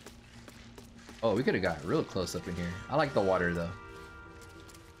 Oh, we could have got real close up in here. I like the water though.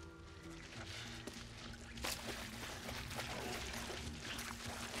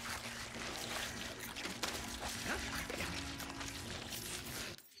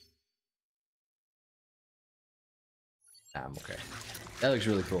 Nah, I'm okay. That looks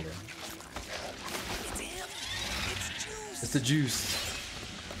really cool though. It's the juice.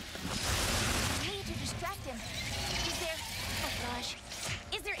 We need to distract him. Is there... Oh gosh.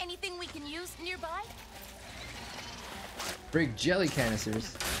 Is there anything we can use nearby? Break jelly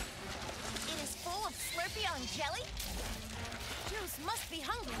canisters. It is full of Slurpee on jelly? Juice must be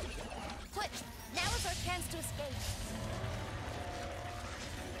hungry. Quick, now is our chance to escape.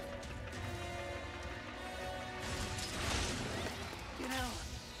 You know,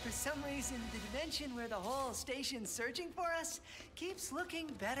 for some reason, the dimension where the whole station's searching for us keeps looking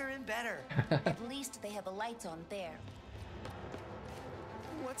better and better. At least they have the lights on there.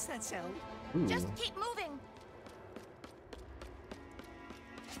 What's that sound? Ooh. Just keep moving.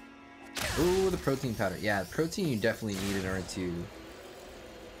 Ooh, the protein powder. Yeah, protein you definitely need in order to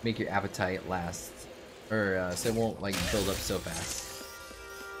make your appetite last, or so it won't like build up so fast.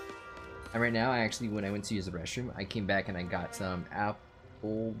 And right now, when I went to use the restroom, I came back and I got some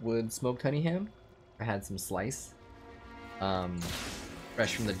applewood smoked honey ham. I had some slice,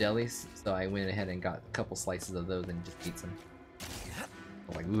 fresh from the delis, so I went ahead and got a couple slices of those and just ate some.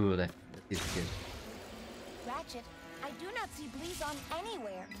 I'm like, ooh, that tastes good. Ratchet, I do not see Blizon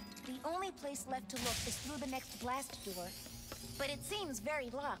anywhere. The only place left to look is through the next blast door. But it seems very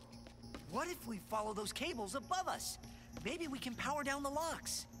locked. What if we follow those cables above us? Maybe we can power down the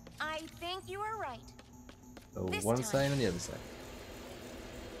locks. I think you are right. So This one time. side and the other side.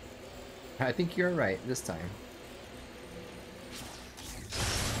 I think you're right this time.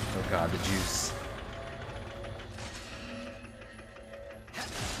 Oh god, the juice.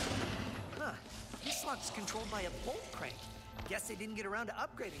 Huh. This lock's controlled by a bolt crank. Guess they didn't get around to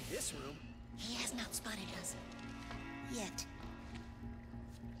upgrading this room. He has not spotted us. Yet.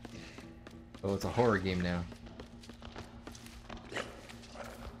 Oh, it's a horror game now.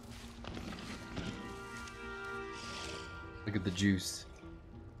 Look at the juice.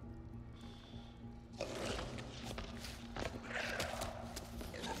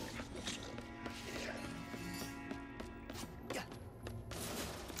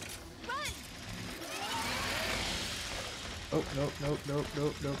 Oh, nope, nope, nope,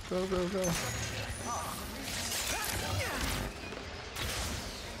 nope, nope, go, go, go.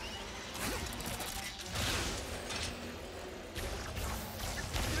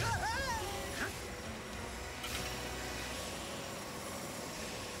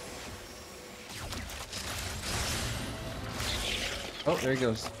 Oh, there he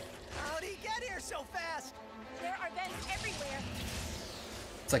goes. How'd he get here so fast? There are vents everywhere.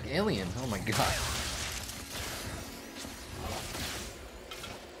 It's like Alien. Oh my god.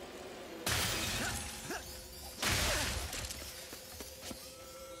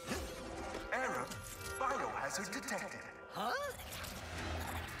 Error. Biohazard detected. Huh?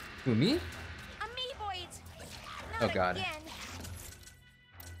 Who, me? Amoeboids! Oh, Not God. again.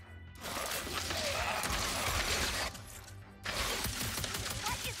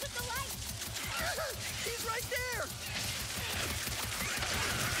 What is with the light? He's right there!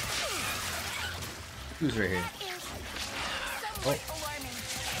 Who's right here? That is somewhat alarming.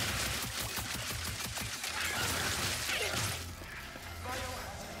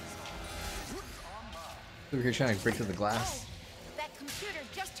 Over here trying to break through the glass. Oh, that computer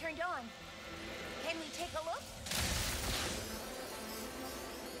just turned on. Can we take a look?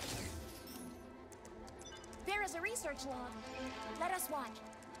 There is a research log. Let us watch.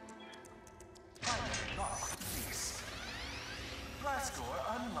 Unlock this. Blast door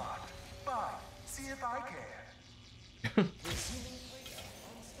unlocked. Fine. See if I can. Come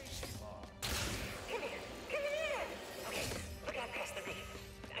here. Okay, look out past the reef.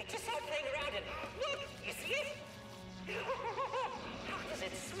 I just saw it playing around and look, you see it? How does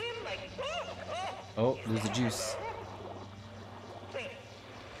it swim like? Oh, there's the juice. Wait,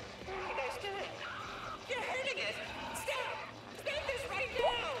 what are you guys doing? You're hurting it. Stop! Stop this right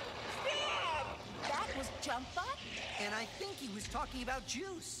now! Stop! That was Jumpbot? And I think he was talking about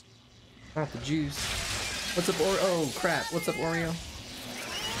juice. Not the juice. What's up, Oreo? Oh, crap. What's up, Oreo?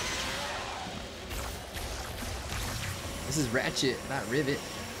 This is Ratchet, not Rivet.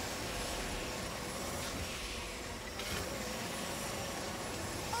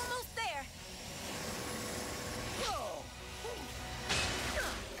 Almost there. Whoa!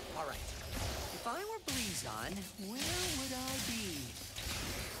 All right. If I were Blizon, where would I be?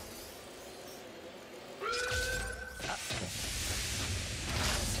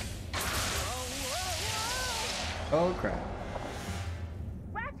 Oh, crap.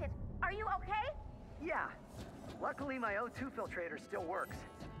 Ratchet, are you okay? Yeah. Luckily, my O2 filtrator still works.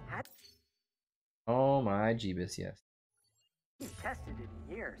 Hadn't Oh my Jeebus, yes. tested it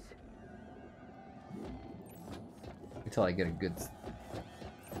in years. Until I get a good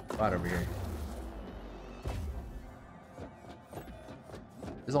spot over here.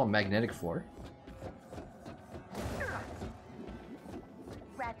 This is all magnetic floor.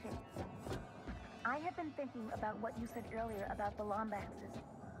 Ratchet, I have been thinking about what you said earlier about the Lombaxes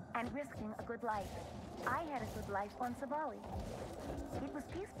and risking a good life. I had a good life on Savali. It was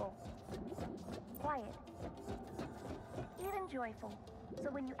peaceful, quiet, even joyful.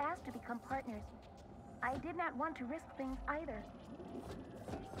 So when you asked to become partners, I did not want to risk things either.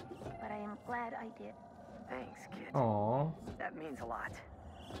 But I am glad I did. Thanks, kid. Aww. That means a lot.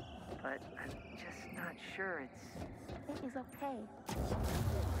 But I'm just not sure it's... It is okay.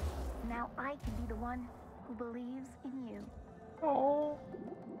 Now I can be the one who believes in you. Aww.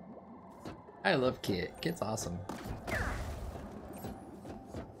 I love Kit. Kit's awesome.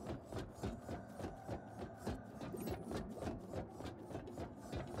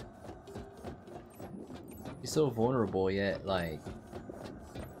 He's so vulnerable yet, like,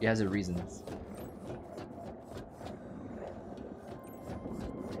 he has his reasons.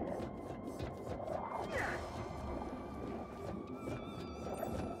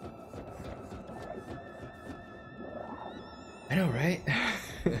 I know, right?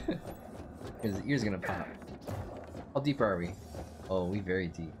 His ear's gonna pop. How deep are we? Oh, we very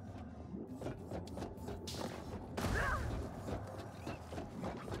deep.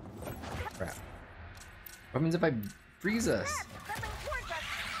 Crap. What happens if I freeze us?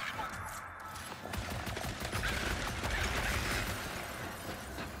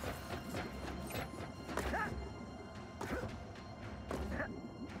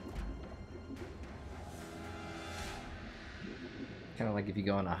 Kind of like if you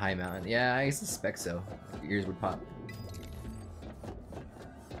go on a high mountain. Yeah, I suspect so. Your ears would pop.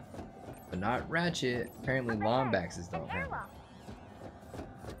 But not Ratchet. Apparently Lombaxes don't have.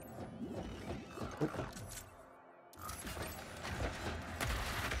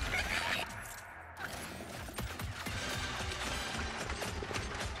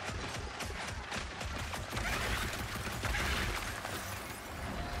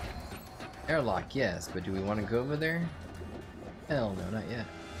 Airlock, yes, but do we want to go over there? Hell no, not yet.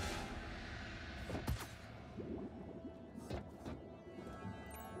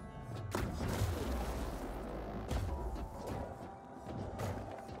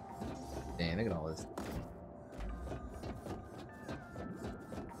 Damn, look at all this.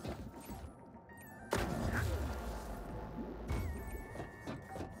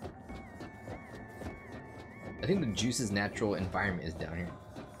 I think the Juice's natural environment is down here.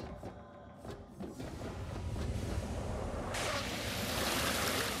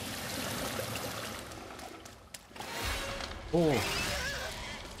 Oh.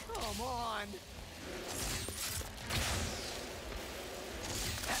 Come on!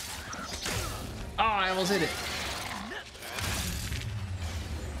 Oh, I almost hit it.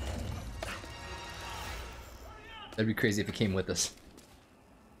 That'd be crazy if it came with us.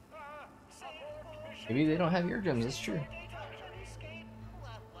 Maybe they don't have eardrums, that's true.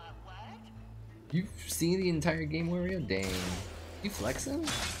 You've seen the entire game, Wario? Dang. You flexing?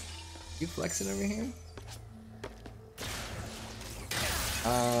 You flexing over here?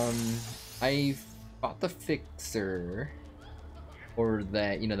 I fought the Fixer, or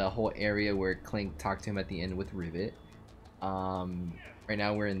that, you know, that whole area where Clank talked to him at the end with Rivet. Right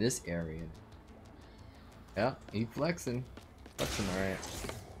now we're in this area. Yeah, he flexing. Flexing, alright.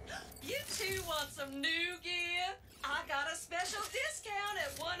 You two want some new gear? I got a special discount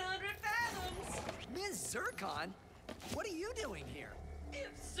at 100 fathoms. Ms. Zircon? What are you doing here?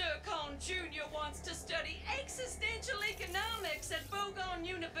 If Zircon Jr. wants to study existential economics at Bogon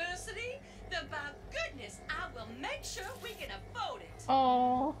University, then by goodness, I will make sure we can afford it.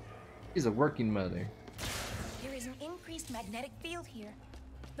 Oh, she's a working mother. There is an increased magnetic field here.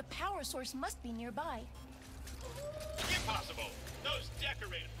 The power source must be nearby. Impossible! Those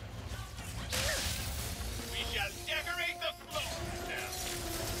decorators! We shall decorate the floor now!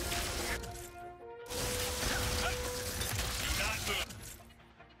 Do not move!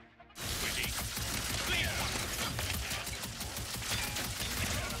 Squishy! Clear!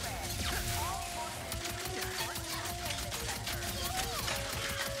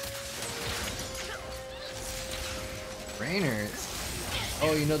 Brainers.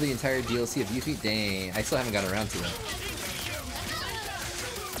 Oh, you know the entire DLC of Yuffie? Dang, I still haven't gotten around to it.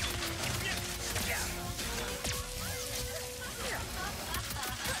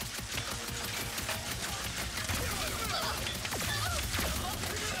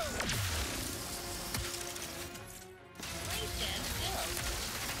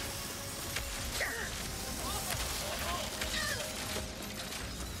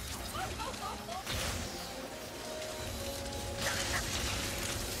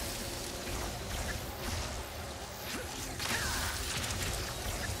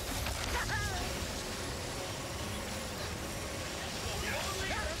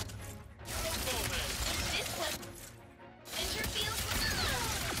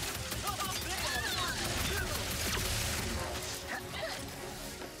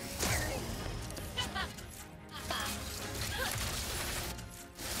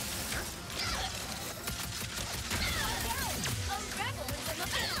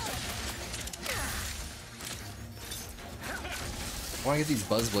 I want to get these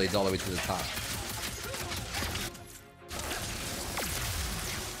buzz blades all the way to the top.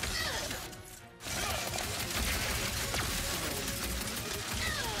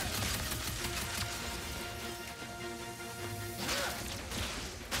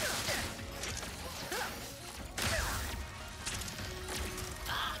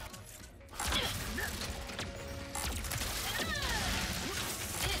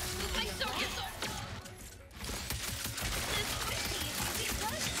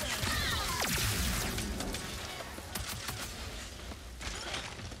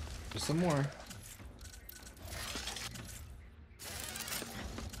 There's some more.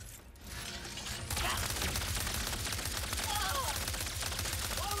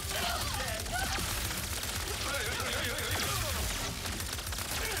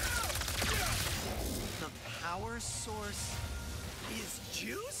 The power source is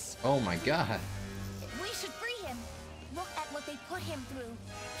juice? Oh my god. We should free him. Look at what they put him through.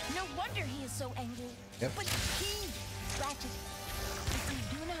 No wonder he is so angry. Yep. But King Ratchet, if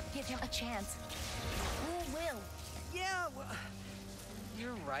we do not give him a chance, who will? Yeah, well,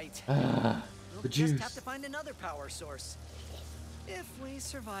 you're right. The We'll juice. just have to find another power source. If we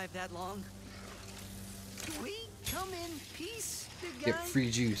survive that long. Can we come in peace, big guy? Get free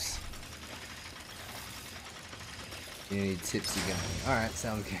juice. Any tips you got? Alright,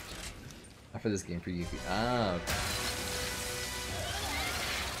 sounds good. Not for this game, for you. Ah, okay.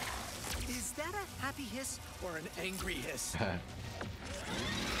 Is that a happy hiss or an angry hiss? After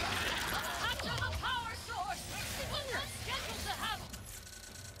the power source, it was not scheduled to have.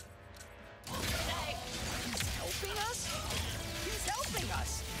 Today. He's helping us? He's helping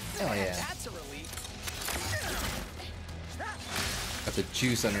us! Hell yeah. That's a relief. Got the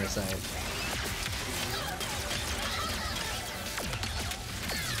juice on her side.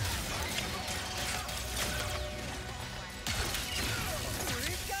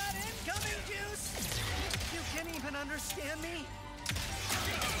 We've got incoming juice! You can't even understand me?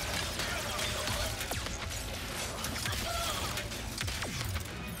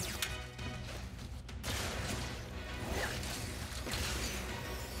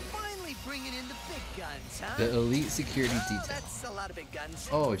 Finally bringing in the big guns, huh? The elite security Oh, detail. that's a lot of big guns.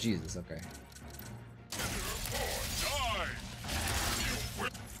 Oh, Jesus, okay.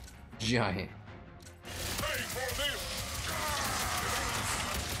 Giant.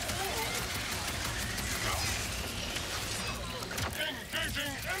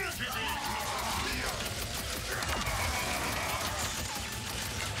 Engaging energy beam.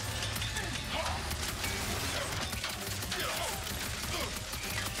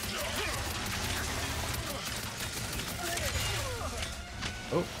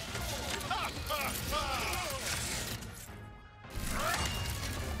 Oh.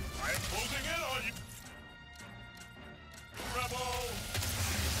 I'm closing in on you. Rebel.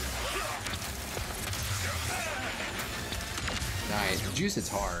 Nice. Juice is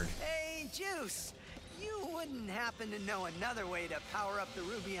hard. Hey, Juice! You wouldn't happen to know another way to power up the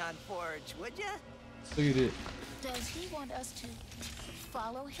Rubion Forge, would ya? Look at it. Does he want us to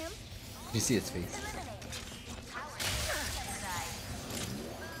follow him? You see its face.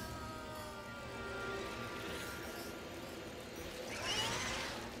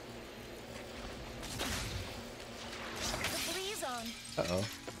 The breeze on. Uh-oh.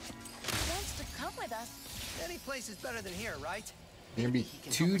 He wants to come with us. Any place is better than here, right? There gonna be He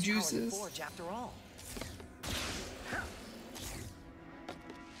can two help us power the juices? Forge after all.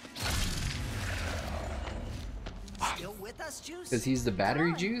 Still with us, Juice? Because he's the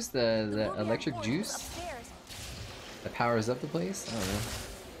battery juice? The Rubion electric Forge is juice? upstairs. That powers up the place? I don't know.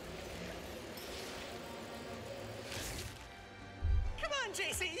 Come on,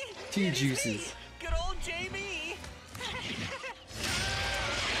 JC! Two It is juices. me, good old JB!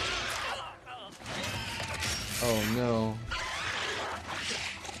 Oh no.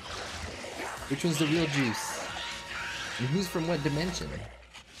 Which one's the real juice? And who's from what dimension?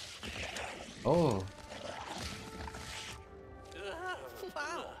 Oh.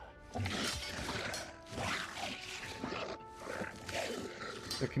 Wow.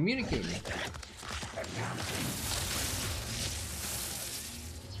 They're communicating.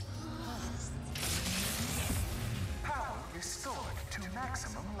 Power restored to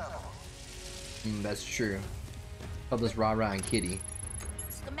maximum level. That's true. Publish Rah-Rah and Kitty.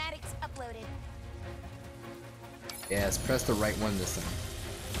 Schematics uploaded. Yes, press the right one this time.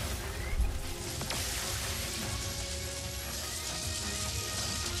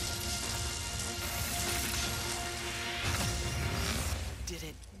 Did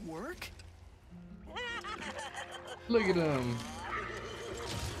it work? Look at him.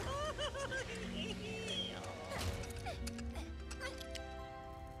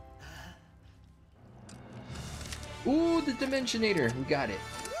 Ooh, the Dimensionator. We got it.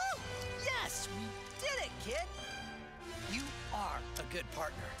 Woo! Yes, we did it, kid. You are a good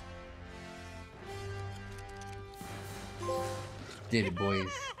partner. Did it, boys.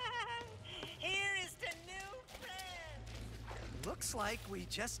 Here is the new friend. Looks like we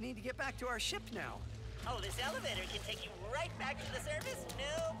just need to get back to our ship now. Oh, this elevator can take you right back to the surface,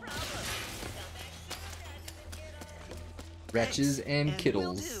 no problem. Come back soon, Ratches Thanks, and will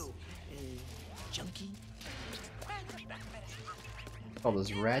Kittles. do. Junkie. All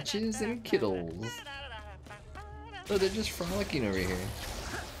those Ratches and Kittles. Oh, they're just frolicking over here.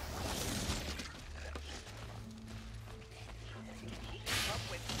 Up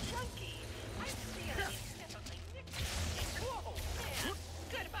with Junkie. I really step on my neck. Whoa, man.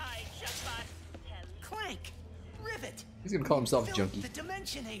 Goodbye, Junkbot. Hello. Clank. Rivet. He's gonna call himself Built Junkie. The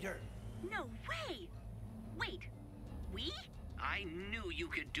Dimensionator. No way! Wait, we? I knew you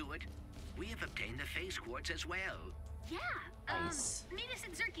could do it. We have obtained the phase quartz as well. Yeah, Nice. meet us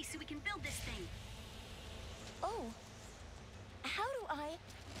at Zerky so we can build this thing. Oh. How do I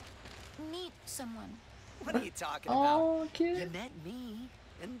meet someone? What are you talking about? Oh, You kid. met me,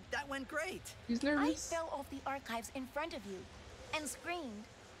 and that went great. He's I nervous. fell off the archives in front of you and screamed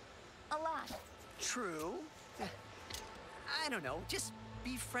a lot. True. I don't know, just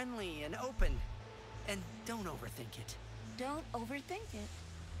be friendly and open. And don't overthink it. Don't overthink it.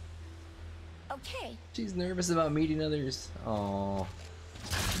 Okay. She's nervous about meeting others. Oh.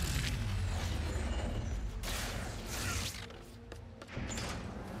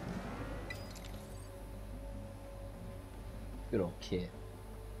 Good old Kit.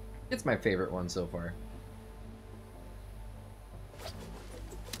 It's my favorite one so far.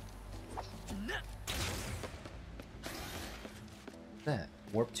 What's that?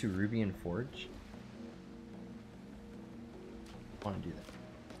 Warp to Ruby and Forge? I want to do that.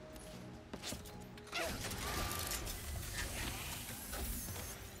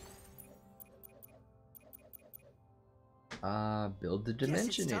 Build the Guess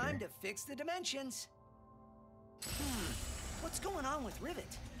it's time Dimensionator. to fix the dimensions. What's going on with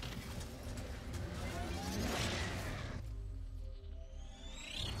Rivet?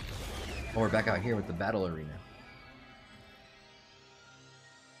 Oh, we're back out here with the battle arena.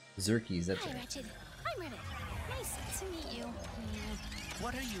 Zerkies, that's Hi, right. Ratchet. I'm Rivet. Nice to meet you.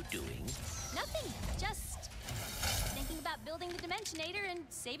 What are you doing? Nothing. Just thinking about building the Dimensionator and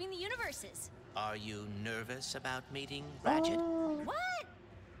saving the universes. Are you nervous about meeting Ratchet? What?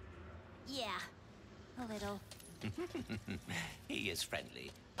 Yeah, a little. He is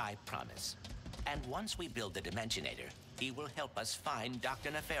friendly, I promise. And once we build the Dimensionator, he will help us find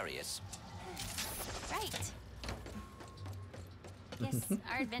Dr. Nefarious. Right. Guess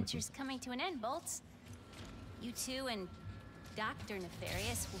our adventure's coming to an end, Bolts. You two and Dr.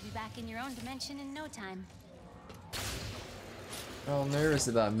 Nefarious will be back in your own dimension in no time. All nervous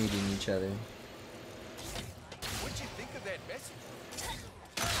about meeting each other. What'd you think of that message?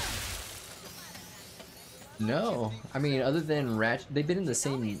 No, I mean, other than Ratchet, they've been in the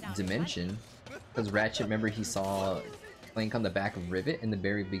same dimension. Because Ratchet, remember, he saw Clank on the back of Rivet in the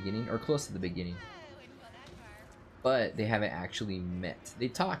very beginning, or close to the beginning. But they haven't actually met. They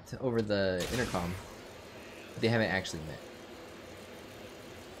talked over the intercom, but they haven't actually met.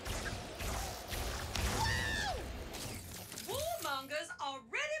 Warmongers are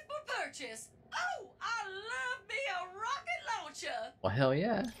ready for purchase. Oh, I love me a rocket launcher. Well, hell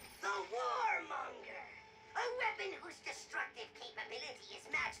yeah. The Warmonger. A weapon whose destructive capability is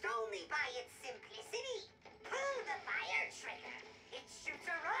matched only by its simplicity. Pull the fire trigger. It shoots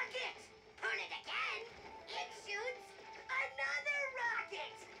a rocket. Pull it again. It shoots another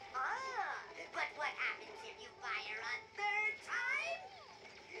rocket. Ah, but what happens if you fire a third time?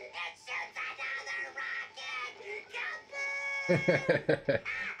 It shoots another rocket. Kaboom!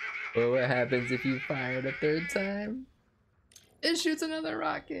 Well, what happens if you fire it a third time? It shoots another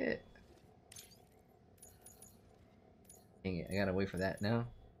rocket. Dang it, I gotta wait for that now.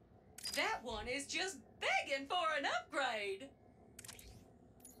 That one is just begging for an upgrade.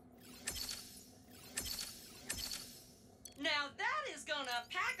 Now that is gonna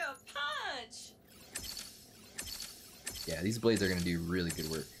pack a punch. Yeah, these blades are gonna do really good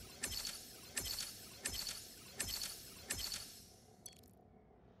work.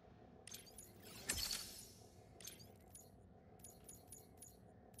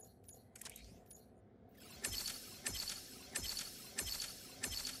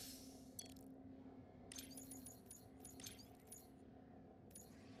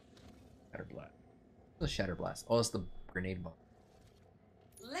 Shatter Blast. The Shatter Blast. Oh, it's the grenade bomb.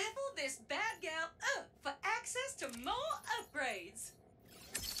 Level this bad gal up for access to more upgrades.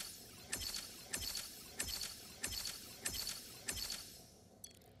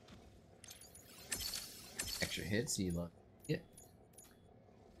 hits you look. Yeah.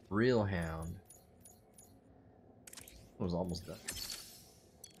 Real hound. Was almost done.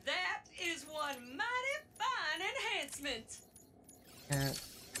 That is one mighty fine enhancement. Cat.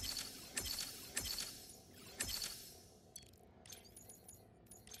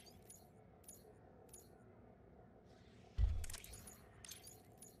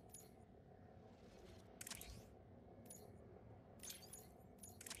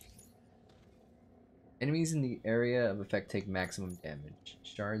 Enemies in the area of effect take maximum damage.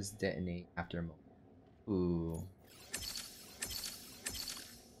 Shards detonate after a moment. Ooh.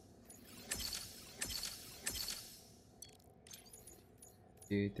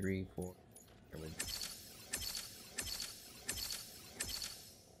 Two, three, four.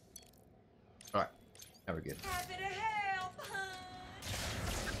 Alright, now we're good. Happy to help, hon.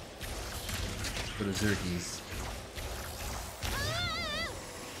 For the Zerkies.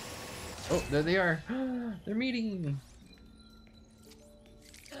 Oh, there they are. They're meeting.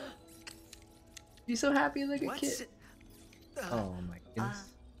 He's so happy like a kid. Oh my goodness.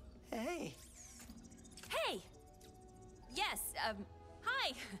 Hey. Hey. Yes.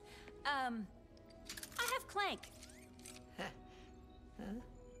 Hi. I have Clank.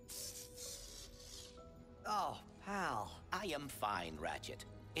 Oh, pal. I am fine, Ratchet.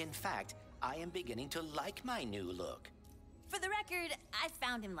 In fact, I am beginning to like my new look. For the record, I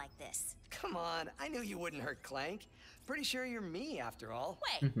found him like this. Come on, I knew you wouldn't hurt Clank. Pretty sure you're me, after all.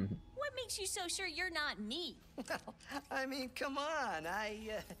 Wait, what makes you so sure you're not me? Well, I mean, come on,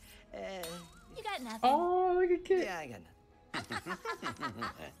 You got nothing. Oh, look at Kit. Yeah, I got nothing.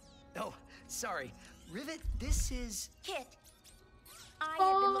 Oh, sorry. Rivet, this is... Kit, I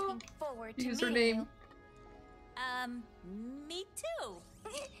have been looking forward to Use meeting her name. you. Me too.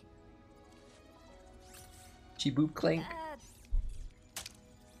 She boop Clank.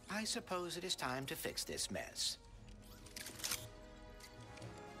 I suppose it is time to fix this mess.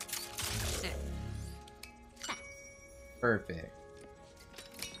 Perfect.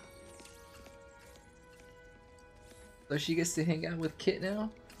 So she gets to hang out with Kit now?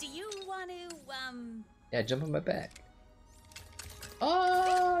 Do you want to, Yeah, jump on my back.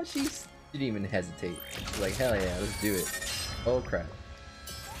 Oh, she didn't even hesitate. She's like, hell yeah, let's do it. Oh crap.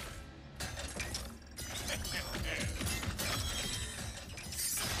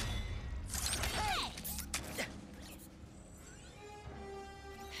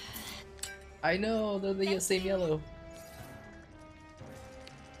 I know, they're the same yellow.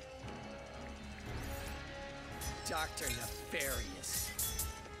 Dr. Nefarious.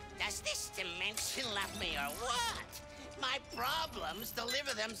 Does this dimension love me or what? My problems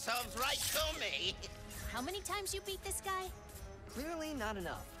deliver themselves right to me. how many times you beat this guy? Clearly not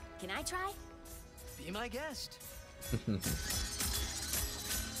enough. Can I try? Be my guest. What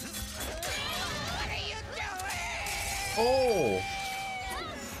are you doing? Oh!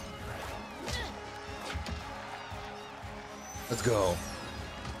 Let's go.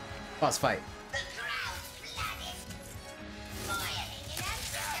 Boss fight. The ground planet, boiling in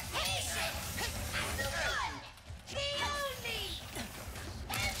anticipation. And the one, the only.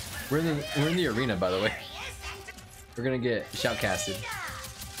 We're in the arena, by the way. We're gonna get shoutcasted. Ready,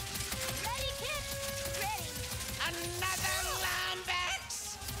 Kit? Ready. Another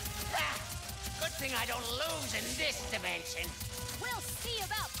Lombax? Ah, good thing I don't lose in this dimension. We'll see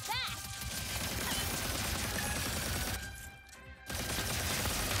about that.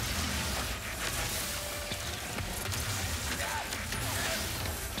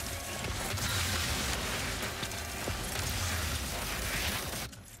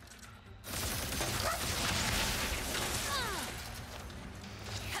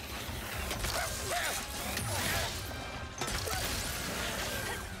 You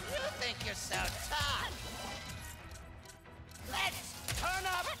think you're so tough? Let's turn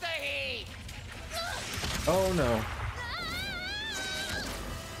up the heat. Oh no.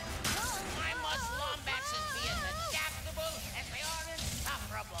 Why must Lombaxes be as adaptable as they are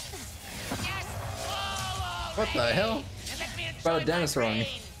insufferable? Yes, all What the hell? and let me Brought a enjoy my dinosaur on me.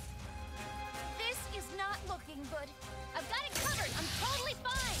 brain. This is not looking good. I've got it covered. I'm totally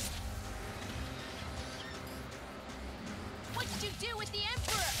fine. What'd you do with the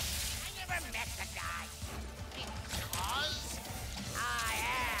Emperor? I never met the guy. Because I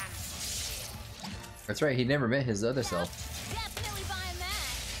am. That's right, he never met his other self. Definitely buying that.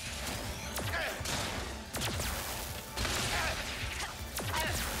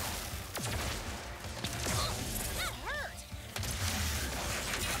 That hurt.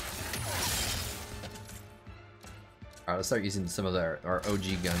 Alright, let's start using some of our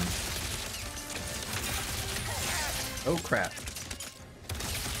OG guns. Oh crap.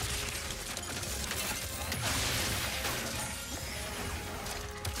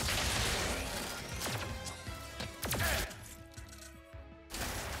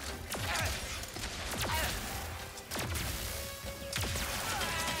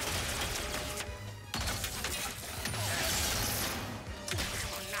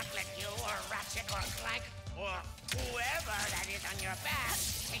 or Clank, or whoever that is on your back,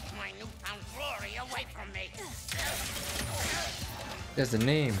 take my newfound glory away from me. There's a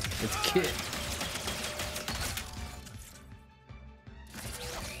name. It's Kit.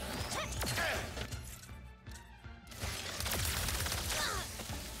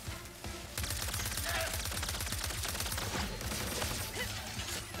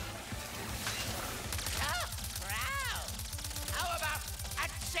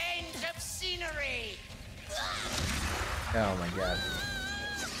 Oh my god.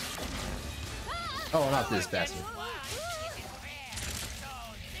 Oh, not this bastard.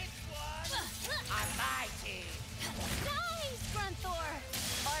 Nice, Grunthor!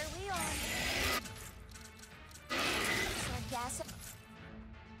 Are we on? Sargasso?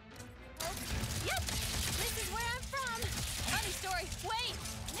 Yep, this is where I'm from. Funny story. Wait,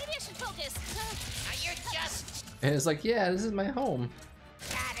 maybe I should focus. You're just And it's like, yeah, this is my home.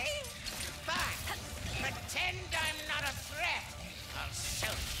 Daddy? Fine. Pretend I'm not a threat. I'll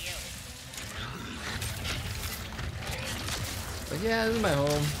show you. Like, yeah, this is my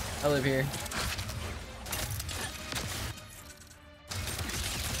home. I live here.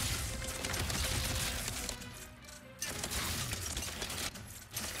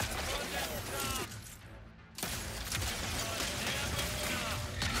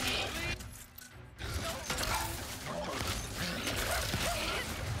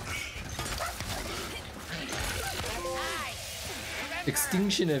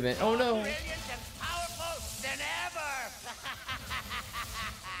 Extinction event. Oh no! Brilliant and powerful than ever.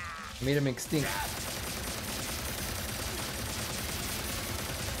 Made him extinct.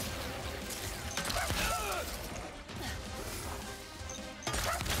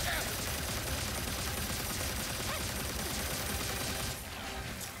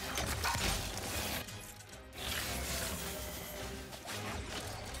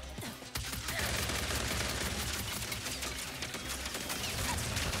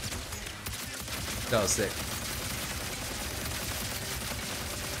 That was sick.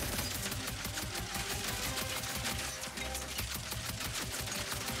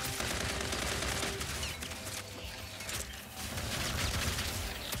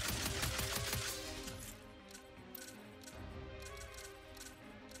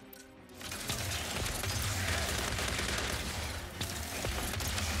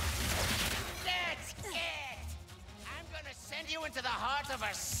 That's it. I'm gonna send you into the heart of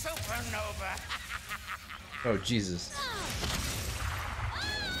a supernova. Oh Jesus.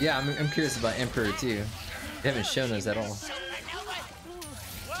 Yeah, I'm curious about Emperor too. They haven't shown us at all.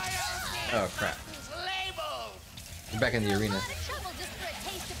 Oh crap. We're back in the arena. Trouble just for a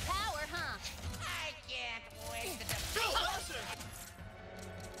taste of power, huh? I can't wait to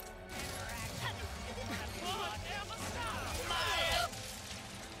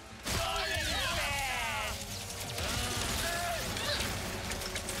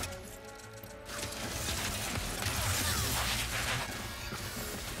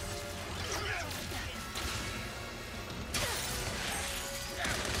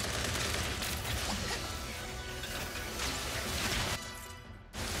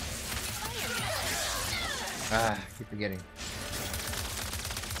Ah, I keep forgetting.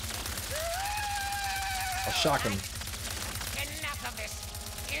 I'll shock him. enough of this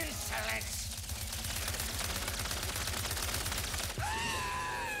insolence.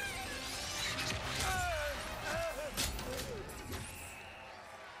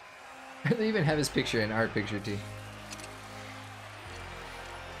 They even have his picture in our picture too.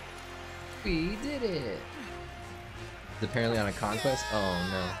 We did it! It's apparently on a conquest? Oh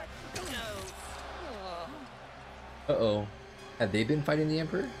no. Uh-oh. Have they been fighting the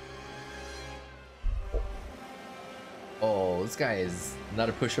Emperor? Oh, this guy is not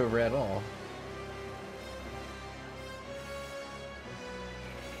a pushover at all.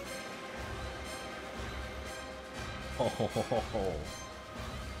 Oh.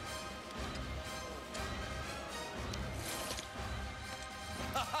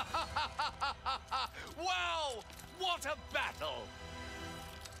 Wow! What a battle!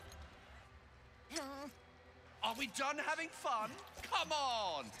 Are we done having fun? Come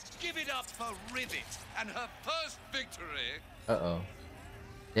on! Give it up for Rivet and her first victory! Uh-oh.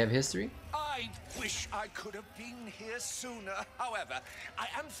 They have history? I wish I could have been here sooner. However, I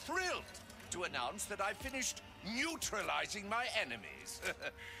am thrilled to announce that I finished neutralizing my enemies.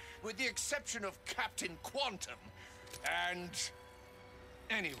 With the exception of Captain Quantum. And...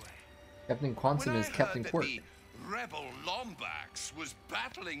 anyway... Captain Quantum is Captain Quark. The Rebel Lombax was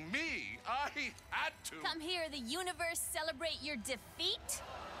battling me. I had to. Come here, the universe celebrate your defeat?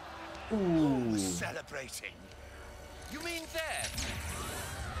 Who's celebrating? You mean them?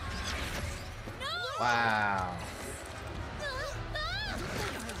 No! Wow.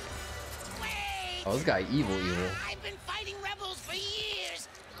 Wait! Oh, this guy evil. I've been fighting rebels for years.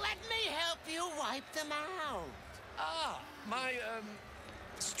 Let me help you wipe them out. Ah, my,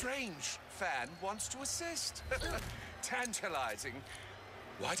 strange fan wants to assist. Tantalizing.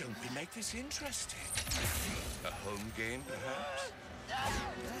 Why don't we make this interesting? A home game, perhaps?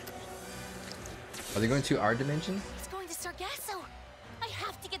 Are they going to our dimension? It's going to Sargasso. I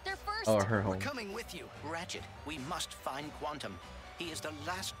have to get there first. Oh, her We're home. coming with you. Ratchet, we must find Quantum. He is the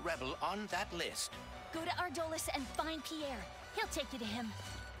last rebel on that list. Go to Ardolis and find Pierre. He'll take you to him.